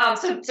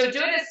cute. So do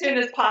it as soon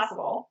as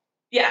possible.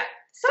 Yeah.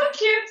 So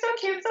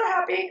cute, so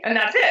happy. And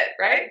that's it,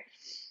 right?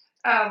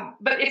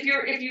 But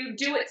if you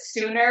do it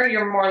sooner,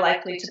 you're more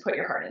likely to put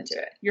your heart into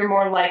it. You're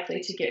more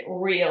likely to get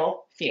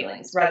real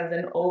feelings rather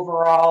than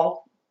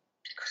overall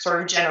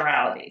sort of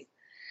generalities.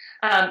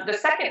 The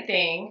second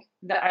thing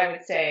that I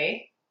would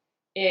say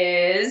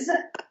is,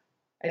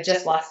 I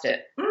just lost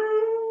it.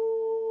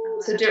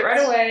 So do it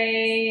right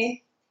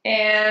away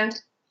and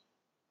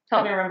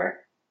help me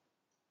remember.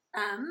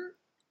 I'm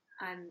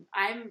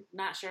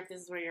not sure if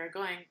this is where you're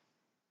going,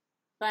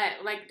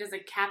 but like, does a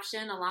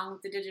caption along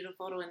with the digital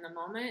photo in the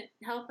moment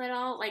help at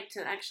all? Like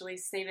to actually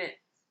save it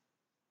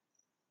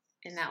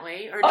in that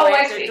way? Or do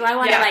I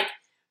want to like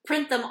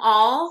print them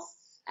all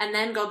and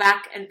then go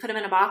back and put them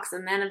in a box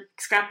and then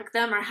scrapbook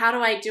them? Or how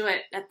do I do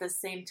it at the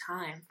same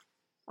time?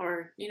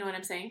 Or, you know what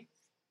I'm saying?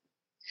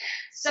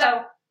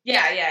 So,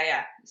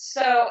 yeah.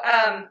 So,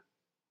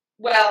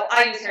 well,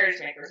 I use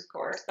Heritage Makers, of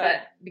course,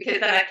 but because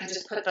then I can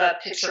just put the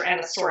picture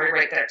and the story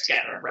right there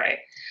together, right?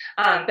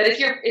 But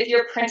if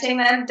you're printing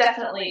them,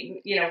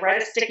 definitely,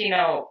 write a sticky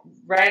note,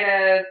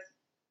 write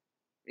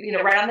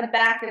on the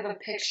back of a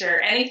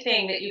picture,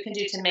 anything that you can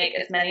do to make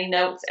as many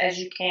notes as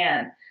you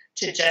can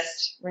to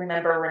just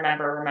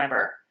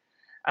remember.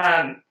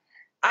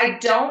 I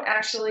don't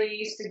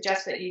actually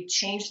suggest that you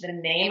change the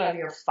name of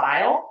your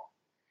file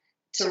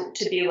to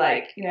be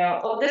like,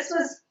 this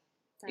was,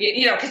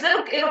 because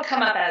it'll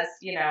come up as,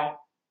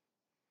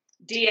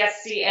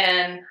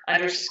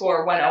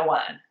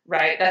 DSCN_101,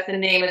 right? That's the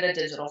name of the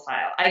digital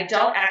file. I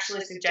don't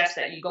actually suggest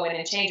that you go in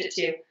and change it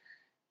to,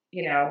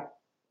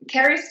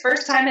 Carrie's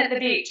first time at the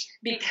beach,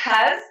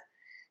 because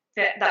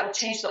that will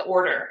change the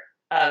order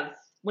of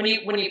when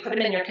you put them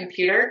in your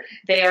computer,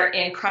 they are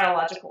in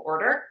chronological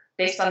order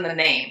based on the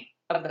name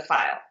of the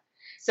file.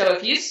 So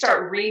if you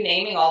start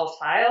renaming all the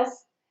files,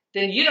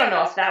 then you don't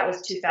know if that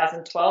was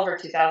 2012 or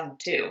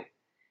 2002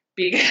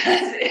 because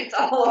it's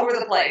all over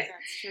the place.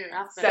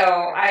 That's true. So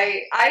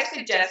I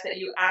suggest that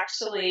you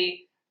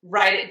actually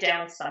write it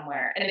down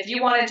somewhere. And if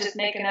you want to just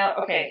make a note,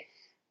 okay,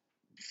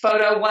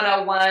 photo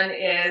 101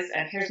 is,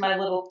 and here's my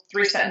little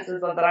 3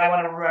 sentences that I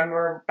want to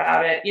remember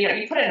about it. You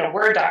put it in a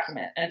Word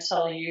document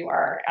until you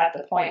are at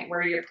the point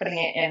where you're putting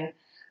it in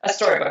a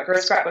storybook or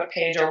a scrapbook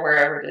page or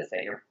wherever it is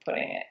that you're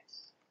putting it.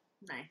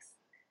 Nice.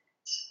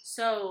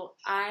 So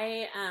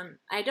I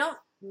don't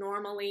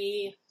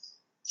normally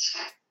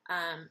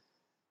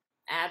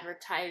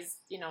advertise,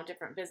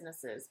 different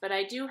businesses, but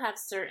I do have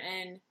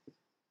certain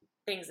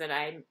things that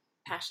I'm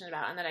passionate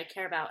about and that I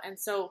care about. And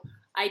so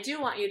I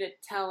do want you to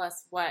tell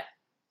us what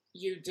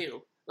you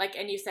do. Like,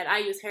 and you said, I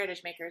use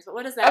Heritage Makers, but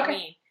what does that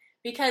mean?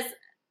 Because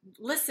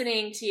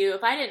listening to you,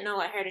 if I didn't know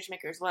what Heritage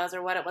Makers was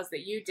or what it was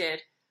that you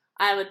did,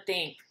 I would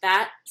think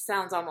that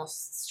sounds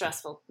almost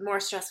more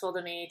stressful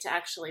to me to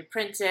actually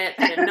print it,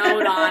 put a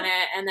note on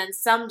it, and then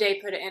someday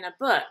put it in a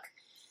book.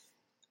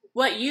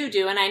 What you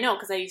do, and I know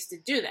because I used to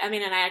do that, and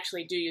I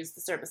actually do use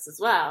the service as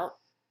well,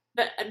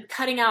 but I'm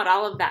cutting out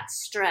all of that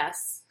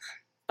stress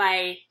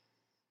by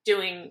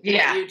doing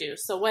what you do.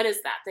 So what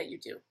is that you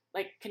do?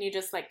 Like, can you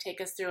just take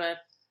us through a...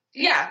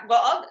 Yeah,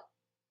 well,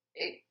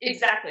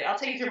 exactly. I'll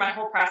take you through my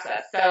whole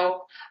process.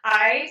 So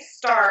I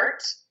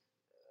start...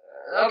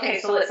 Okay,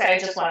 so let's say I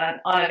just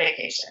went on a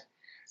vacation.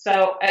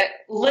 So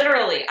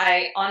literally,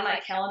 on my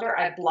calendar,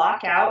 I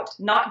block out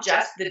not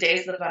just the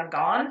days that I'm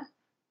gone,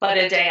 but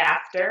a day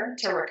after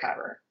to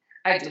recover.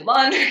 I do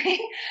laundry.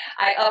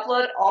 I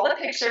upload all the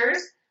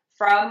pictures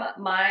from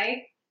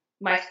my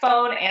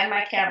phone and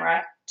my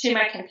camera to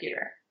my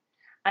computer.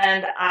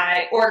 And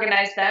I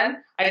organize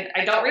them.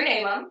 I don't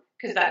rename them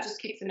because that just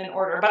keeps them in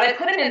order. But I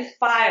put them in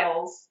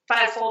file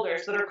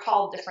folders that are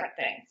called different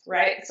things,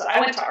 right? So I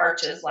went to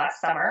Arches last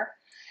summer.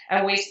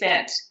 And we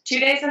spent 2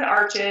 days in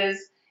Arches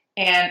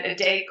and a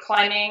day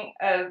climbing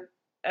a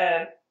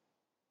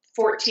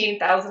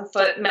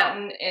 14,000-foot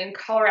mountain in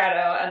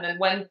Colorado, and then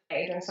one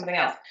day doing something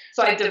else.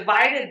 So I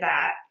divided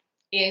that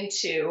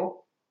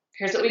into,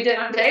 here's what we did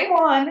on day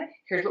 1,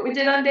 here's what we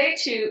did on day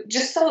 2,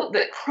 just so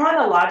that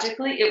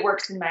chronologically it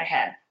works in my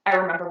head. I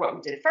remember what we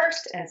did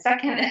first and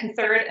second and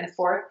third and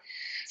fourth.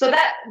 So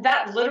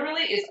that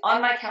literally is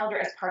on my calendar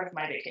as part of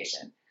my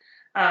vacation.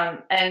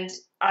 And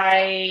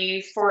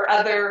for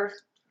other...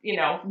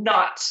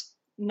 not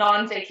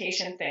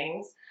non-vacation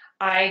things,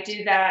 I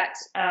do that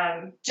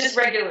just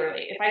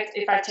regularly.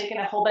 If I've taken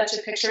a whole bunch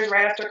of pictures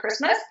right after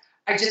Christmas,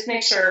 I just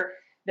make sure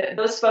that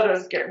those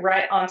photos get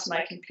right onto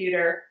my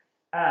computer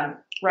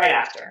right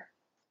after.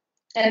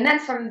 And then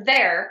from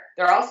there,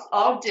 they're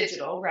all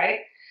digital, right?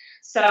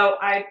 So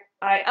I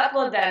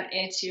upload them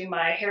into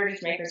my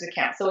Heritage Makers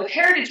account. So with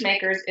Heritage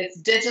Makers,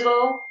 it's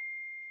digital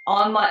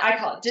online. I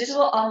call it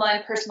digital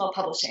online personal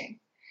publishing.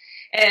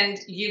 And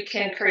you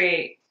can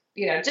create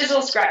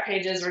digital scrap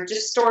pages or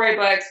just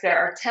storybooks. There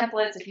are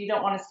templates if you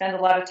don't want to spend a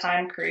lot of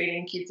time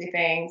creating cutesy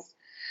things.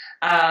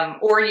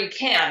 Or you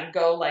can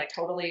go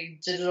totally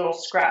digital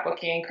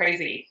scrapbooking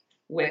crazy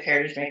with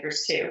Heritage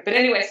Makers too. But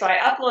anyway, so I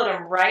upload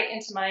them right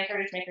into my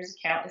Heritage Makers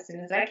account as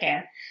soon as I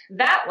can.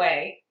 That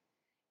way,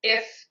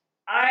 if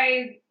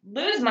I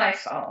lose my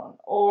phone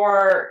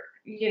or,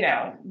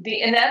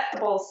 the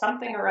inevitable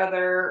something or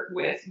other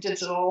with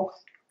digital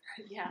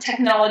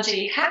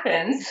technology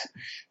happens,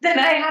 then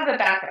I have a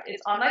backup.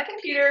 It's on my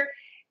computer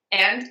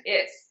and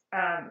it's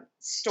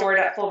stored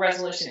at full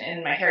resolution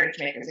in my Heritage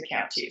Makers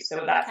account too.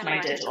 So that's Kinda my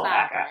like a digital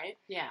cloud, backup. right?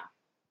 Yeah.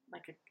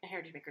 Like a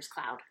Heritage Makers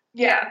cloud.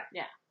 Yeah.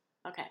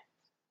 Okay.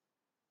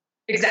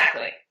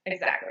 Exactly.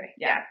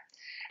 Yeah.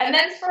 And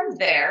then from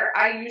there,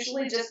 I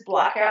usually just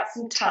block out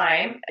some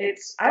time.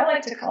 I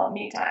like to call it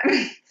me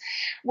time,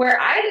 where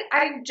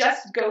I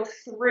just go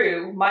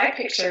through my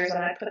pictures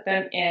and I put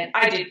them in.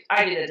 I do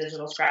the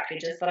digital scrap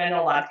pages, but I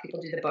know a lot of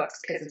people do the books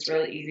because it's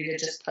really easy to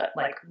just put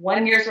like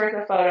 1 year's worth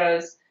of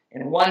photos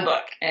in one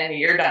book and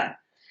you're done.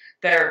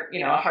 They're,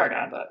 a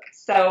hardbound book.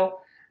 So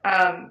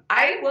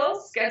I will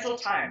schedule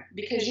time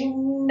because you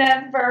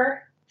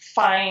never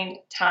find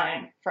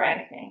time for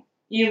anything.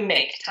 You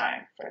make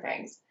time for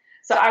things.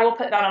 So I will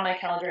put that on my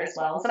calendar as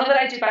well. Some of it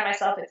I do by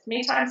myself. It's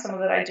me time. Some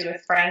of it I do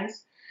with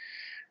friends.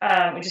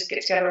 We just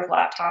get together with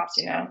laptops,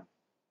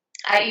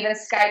 I even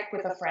Skype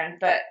with a friend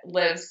that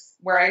lives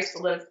where I used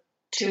to live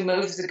 2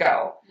 moves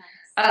ago,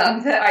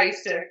 that I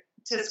used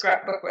to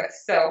scrapbook with.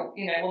 So,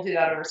 we'll do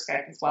that over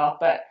Skype as well.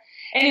 But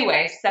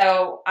anyway,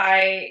 so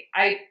I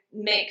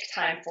make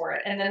time for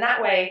it. And then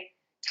that way,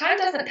 time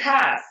doesn't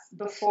pass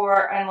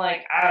before I'm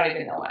like, I don't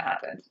even know what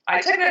happened. I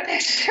took that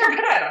picture,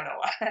 but I don't know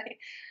why.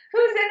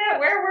 Who's in it?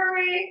 Where were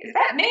we? Is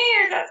that me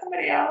or is that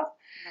somebody else?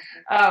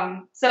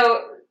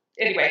 So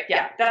anyway,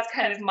 yeah, that's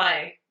kind of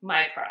my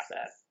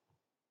process.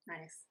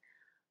 Nice.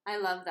 I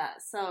love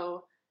that.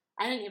 So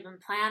I didn't even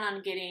plan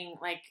on getting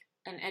like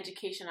an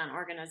education on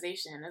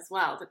organization as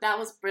well, but that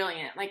was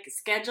brilliant. Like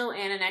schedule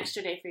in an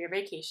extra day for your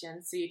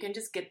vacation so you can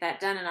just get that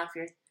done and off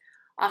your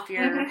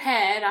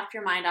head, off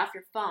your mind, off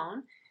your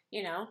phone,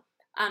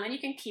 and you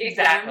can keep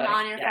them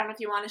on your phone if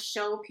you want to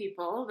show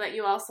people, but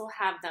you also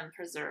have them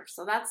preserved.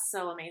 So that's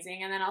so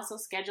amazing. And then also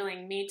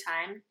scheduling me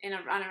time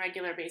on a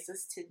regular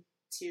basis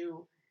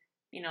to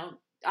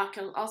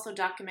also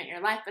document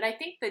your life. But I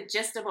think the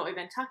gist of what we've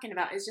been talking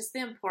about is just the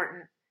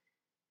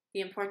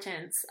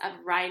importance of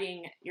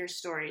writing your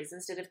stories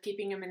instead of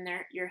keeping them in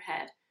your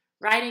head.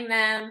 Writing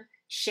them,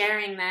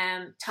 sharing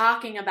them,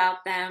 talking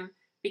about them,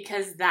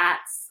 because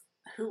that's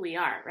who we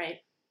are, right?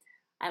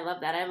 I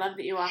love that. I love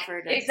that you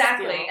offered a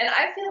exactly. skill. And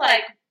I feel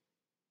like,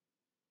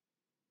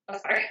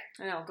 sorry.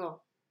 No,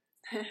 go.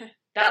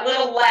 That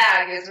little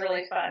lag is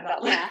really fun.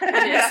 What I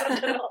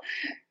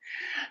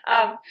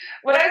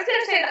was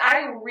going to say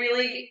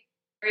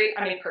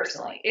is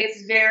personally,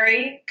 it's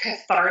very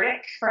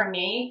cathartic for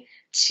me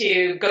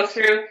to go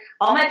through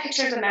all my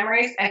pictures and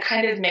memories and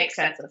kind of make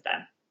sense of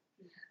them.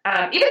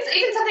 Even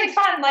something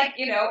fun like,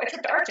 a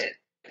trip to Arches.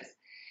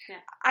 Yeah.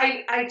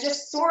 I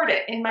just sort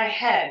it in my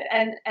head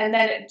and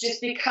then it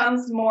just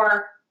becomes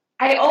more,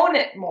 I own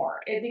it more.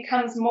 It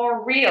becomes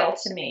more real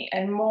to me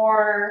and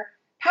more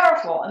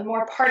powerful and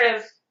more part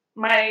of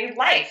my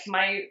life,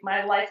 my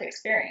life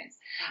experience.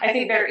 I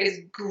think there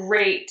is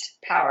great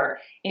power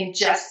in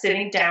just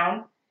sitting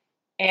down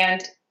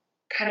and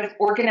kind of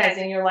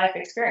organizing your life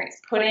experience,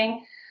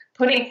 putting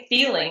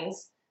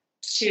feelings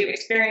to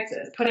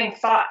experiences, putting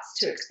thoughts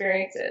to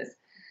experiences,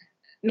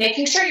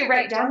 making sure you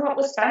write down what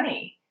was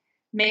funny,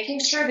 making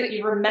sure that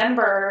you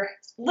remember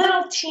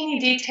little teeny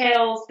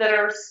details that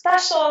are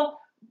special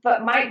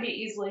but might be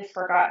easily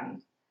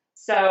forgotten.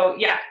 So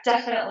yeah,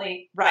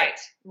 definitely write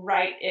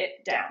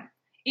it down.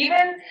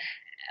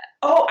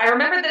 I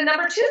remember the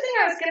number 2 thing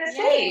I was going to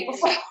say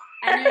before.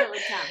 I knew it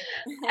would come.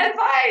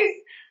 Advice.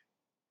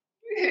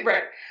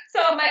 Right.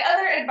 So my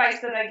other advice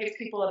that I give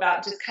people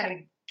about just kind of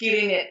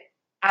getting it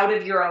out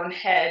of your own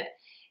head,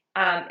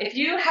 if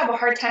you have a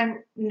hard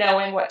time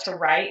knowing what to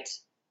write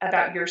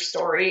about your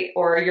story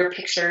or your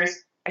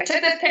pictures, I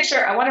took this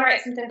picture, I want to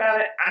write something about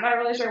it, I'm not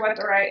really sure what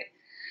to write.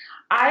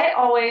 I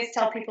always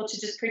tell people to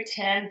just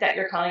pretend that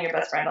you're calling your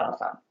best friend on the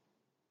phone.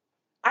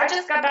 I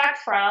just got back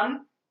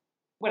from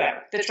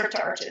the trip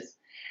to Arches.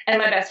 And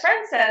my best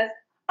friend says,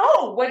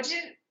 oh, what'd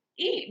you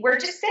eat?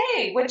 Where'd you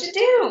stay? What'd you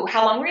do?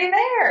 How long were you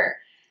there?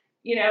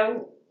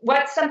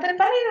 What's something funny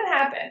that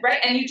happened, right?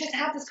 And you just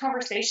have this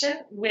conversation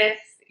with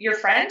your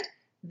friend.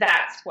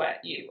 That's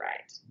what you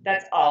write.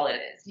 That's all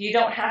it is. You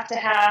don't have to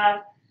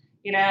have,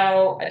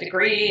 a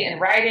degree in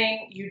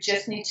writing. You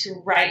just need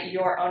to write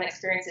your own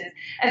experiences.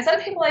 And some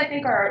people I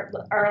think are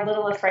a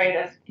little afraid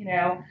of,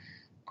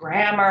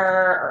 grammar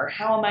or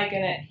how am I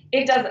going to,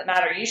 it doesn't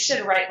matter. You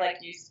should write like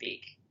you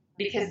speak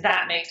because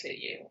that makes it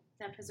you.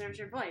 That preserves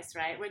your voice,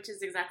 right? Which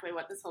is exactly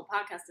what this whole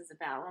podcast is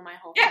about. Well, my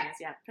whole thing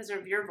is,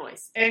 preserve your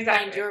voice.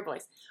 Exactly. Find your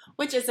voice,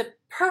 which is a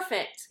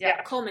perfect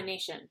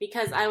culmination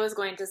because I was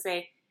going to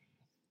say,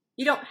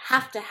 you don't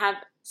have to have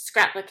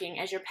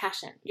scrapbooking as your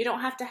passion. You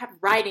don't have to have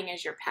writing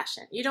as your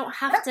passion. You don't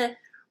have to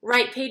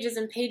write pages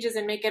and pages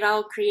and make it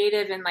all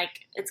creative and like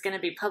it's going to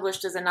be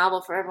published as a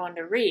novel for everyone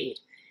to read.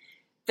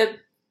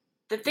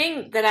 the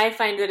thing that I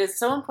find that is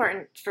so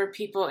important for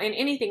people in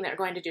anything that they're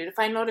going to do, to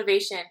find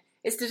motivation,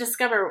 is to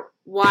discover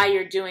why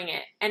you're doing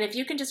it. And if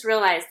you can just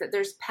realize that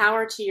there's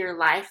power to your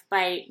life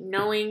by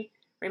knowing,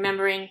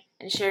 remembering,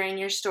 and sharing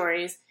your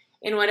stories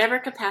in whatever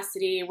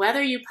capacity,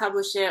 whether you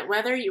publish it,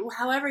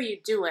 however you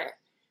do it,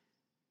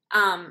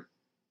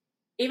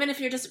 even if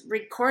you're just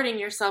recording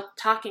yourself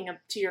talking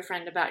to your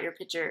friend about your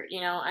picture,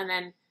 and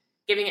then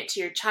giving it to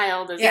your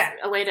child as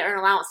a way to earn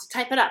allowance to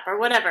type it up or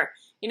whatever,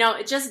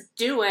 just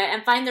do it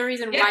and find the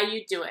reason why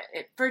you do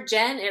it. For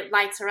Jen, it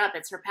lights her up.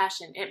 It's her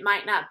passion. It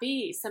might not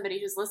be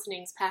somebody who's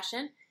listening's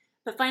passion,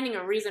 but finding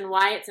a reason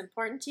why it's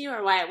important to you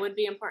or why it would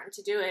be important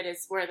to do it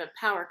is where the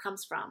power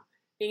comes from.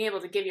 Being able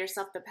to give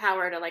yourself the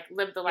power to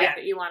live the life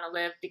that you want to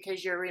live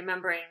because you're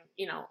remembering,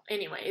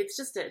 anyway, it's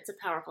a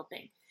powerful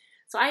thing.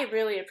 So I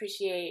really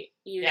appreciate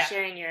you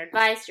sharing your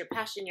advice, your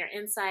passion, your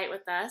insight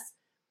with us.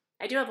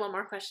 I do have one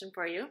more question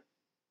for you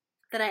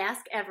that I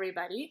ask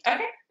everybody.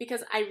 Okay.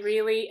 Because I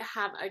really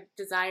have a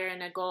desire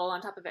and a goal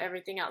on top of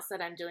everything else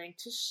that I'm doing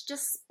to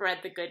just spread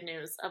the good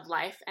news of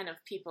life and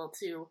of people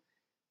to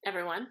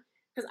everyone.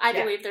 Because I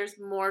believe there's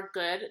more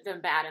good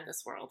than bad in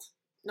this world,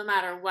 no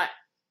matter what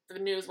the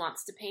news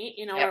wants to paint,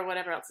 or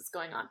whatever else is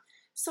going on.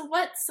 So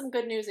what's some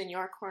good news in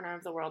your corner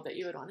of the world that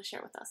you would want to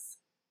share with us?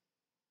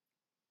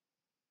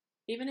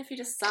 Even if you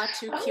just saw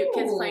two cute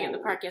kids playing in the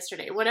park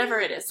yesterday,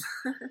 whatever it is.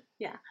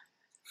 Yeah.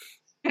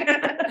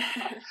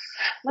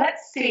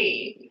 Let's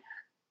see.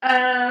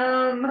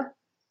 Well,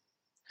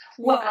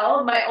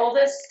 my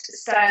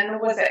oldest son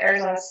was at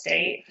Arizona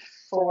State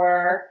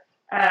for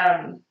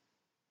a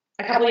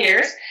couple of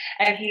years,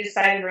 and he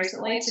decided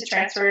recently to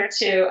transfer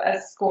to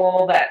a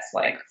school that's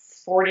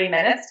 40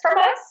 minutes from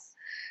us.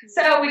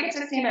 So we get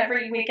to see him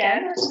every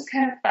weekend, which is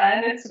kind of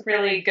fun. It's a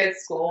really good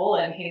school,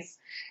 and he's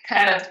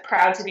kind of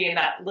proud to be in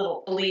that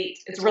little elite.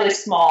 It's a really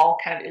small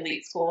kind of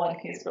elite school, and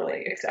he's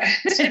really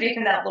excited to be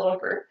in that little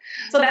group.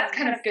 So that's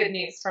kind of good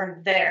news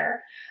from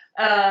there.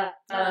 Not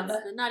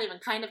even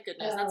kind of good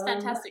news. That's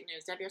fantastic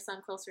news to have your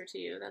son closer to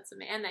you. That's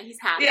amazing. And that he's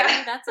happy.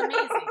 Yeah. That's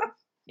amazing.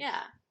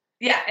 Yeah.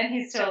 Yeah, and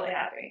he's totally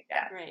happy.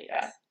 Yeah. Great.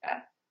 Yeah.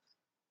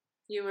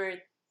 You were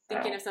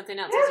thinking of something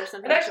else. Is there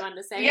something else you wanted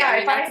to say? Yeah, I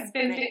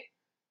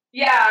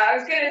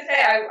was going to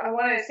say, I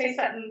wanted to say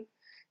something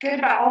good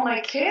about all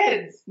my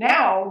kids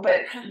now,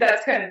 but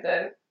that's kind of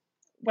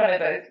one of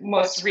the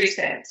most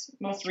recent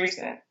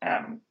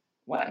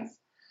ones.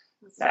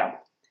 So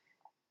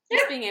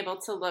just being able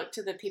to look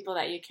to the people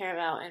that you care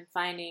about and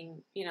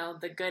finding,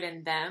 the good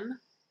in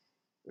them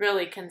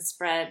really can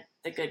spread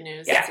the good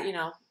news.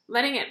 Yeah.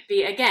 Letting it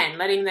be, again,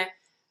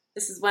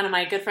 this is one of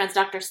my good friends,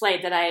 Dr.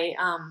 Slade, that I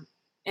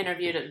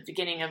interviewed at the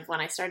beginning of when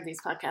I started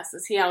these podcasts,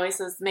 is he always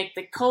says, make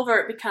the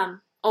covert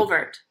become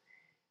overt.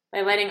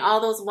 By letting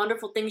all those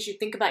wonderful things you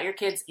think about your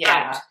kids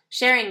out,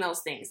 sharing those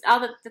things, all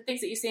the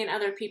things that you see in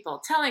other people,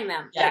 telling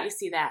them that you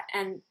see that.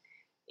 And,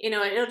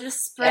 it'll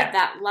just spread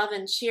that love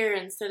and cheer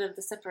instead of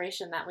the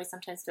separation that we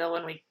sometimes feel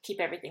when we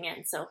keep everything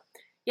in. So,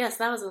 yes,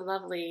 that was a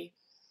lovely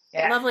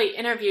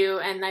interview,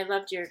 and I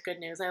loved your good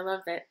news. I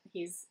love that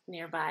he's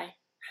nearby.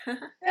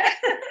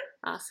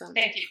 Awesome.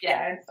 Thank you.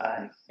 Yeah,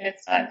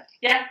 it's fun.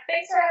 Yeah,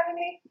 thanks for having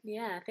me.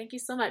 Yeah, thank you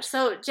so much.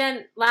 So,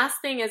 Jen,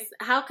 last thing is,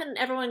 how can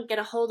everyone get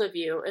a hold of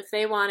you if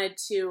they wanted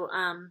to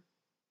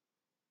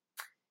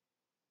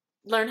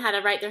learn how to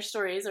write their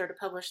stories or to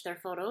publish their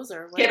photos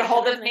or whatever? Get a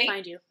hold of Where can me. they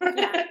find you?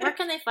 Yeah, where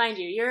can they find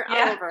you? You're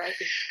all over, I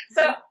think.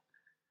 So,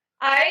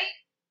 I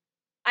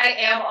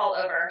am all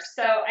over.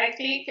 So, I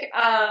think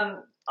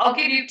I'll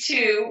give you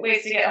 2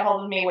 ways to get a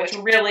hold of me, which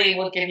really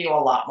will give you a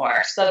lot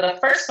more. So the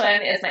first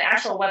one is my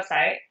actual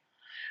website,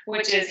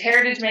 which is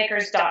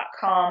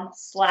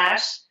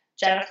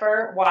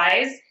heritagemakers.com/Jennifer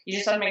Wise. You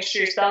just want to make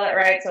sure you spell that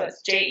right. So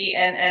it's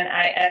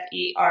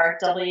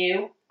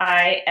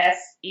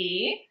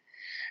JENNIFERWISE.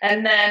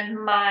 And then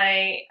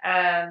my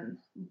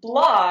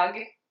blog,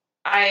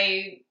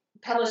 I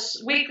publish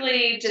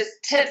weekly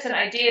just tips and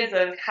ideas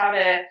of how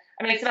to,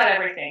 it's about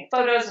everything.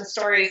 Photos and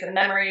stories and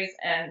memories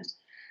and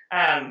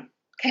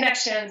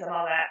connections and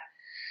all that.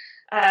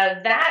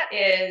 That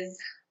is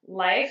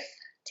Life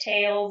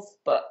Tales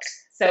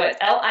Books. So it's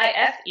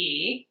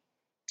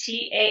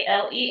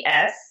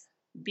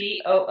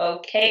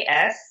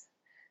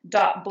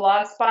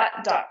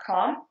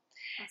LIFETALESBOOKS.blogspot.com.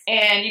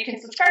 And you can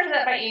subscribe to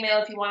that by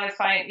email if you want to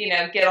find,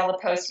 get all the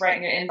posts right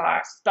in your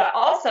inbox. But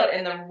also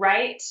in the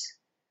right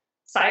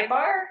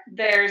sidebar,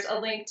 there's a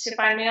link to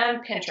find me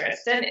on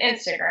Pinterest and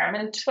Instagram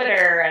and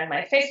Twitter and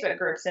my Facebook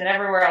groups and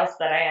everywhere else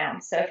that I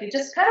am. So if you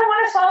just kind of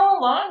want to follow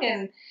along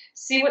and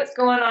see what's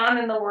going on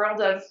in the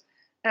world of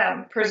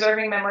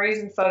preserving memories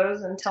and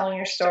photos and telling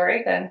your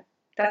story, then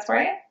that's where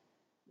I am.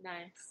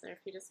 Nice. Or if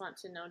you just want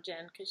to know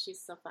Jen, because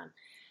she's so fun.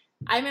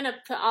 I'm going to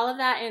put all of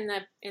that in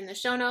the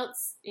show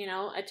notes,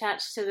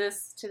 attached to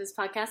this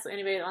podcast. So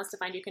anybody that wants to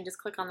find you can just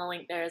click on the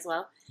link there as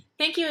well.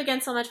 Thank you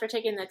again so much for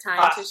taking the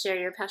time to share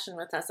your passion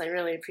with us. I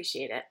really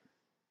appreciate it.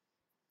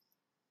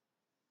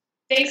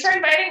 Thanks for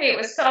inviting me. It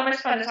was so much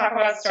fun to talk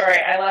about story.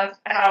 I love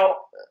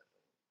how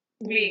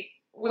we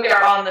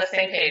are on the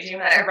same page. You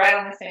and I are right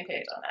on the same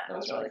page on that. It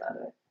was really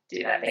fun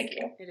do that. Thank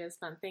you. It is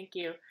fun. Thank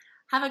you.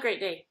 Have a great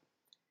day.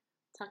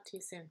 Talk to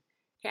you soon.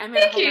 Okay,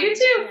 Thank you. You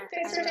too.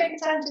 Thanks for taking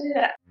time to do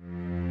that.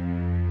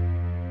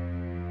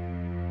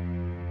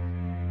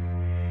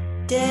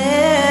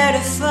 Dare to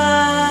find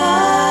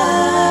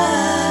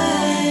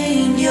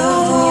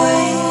your voice.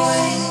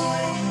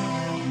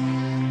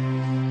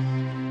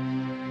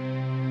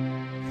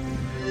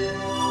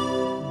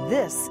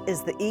 This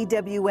is the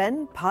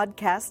EWN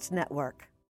Podcast Network.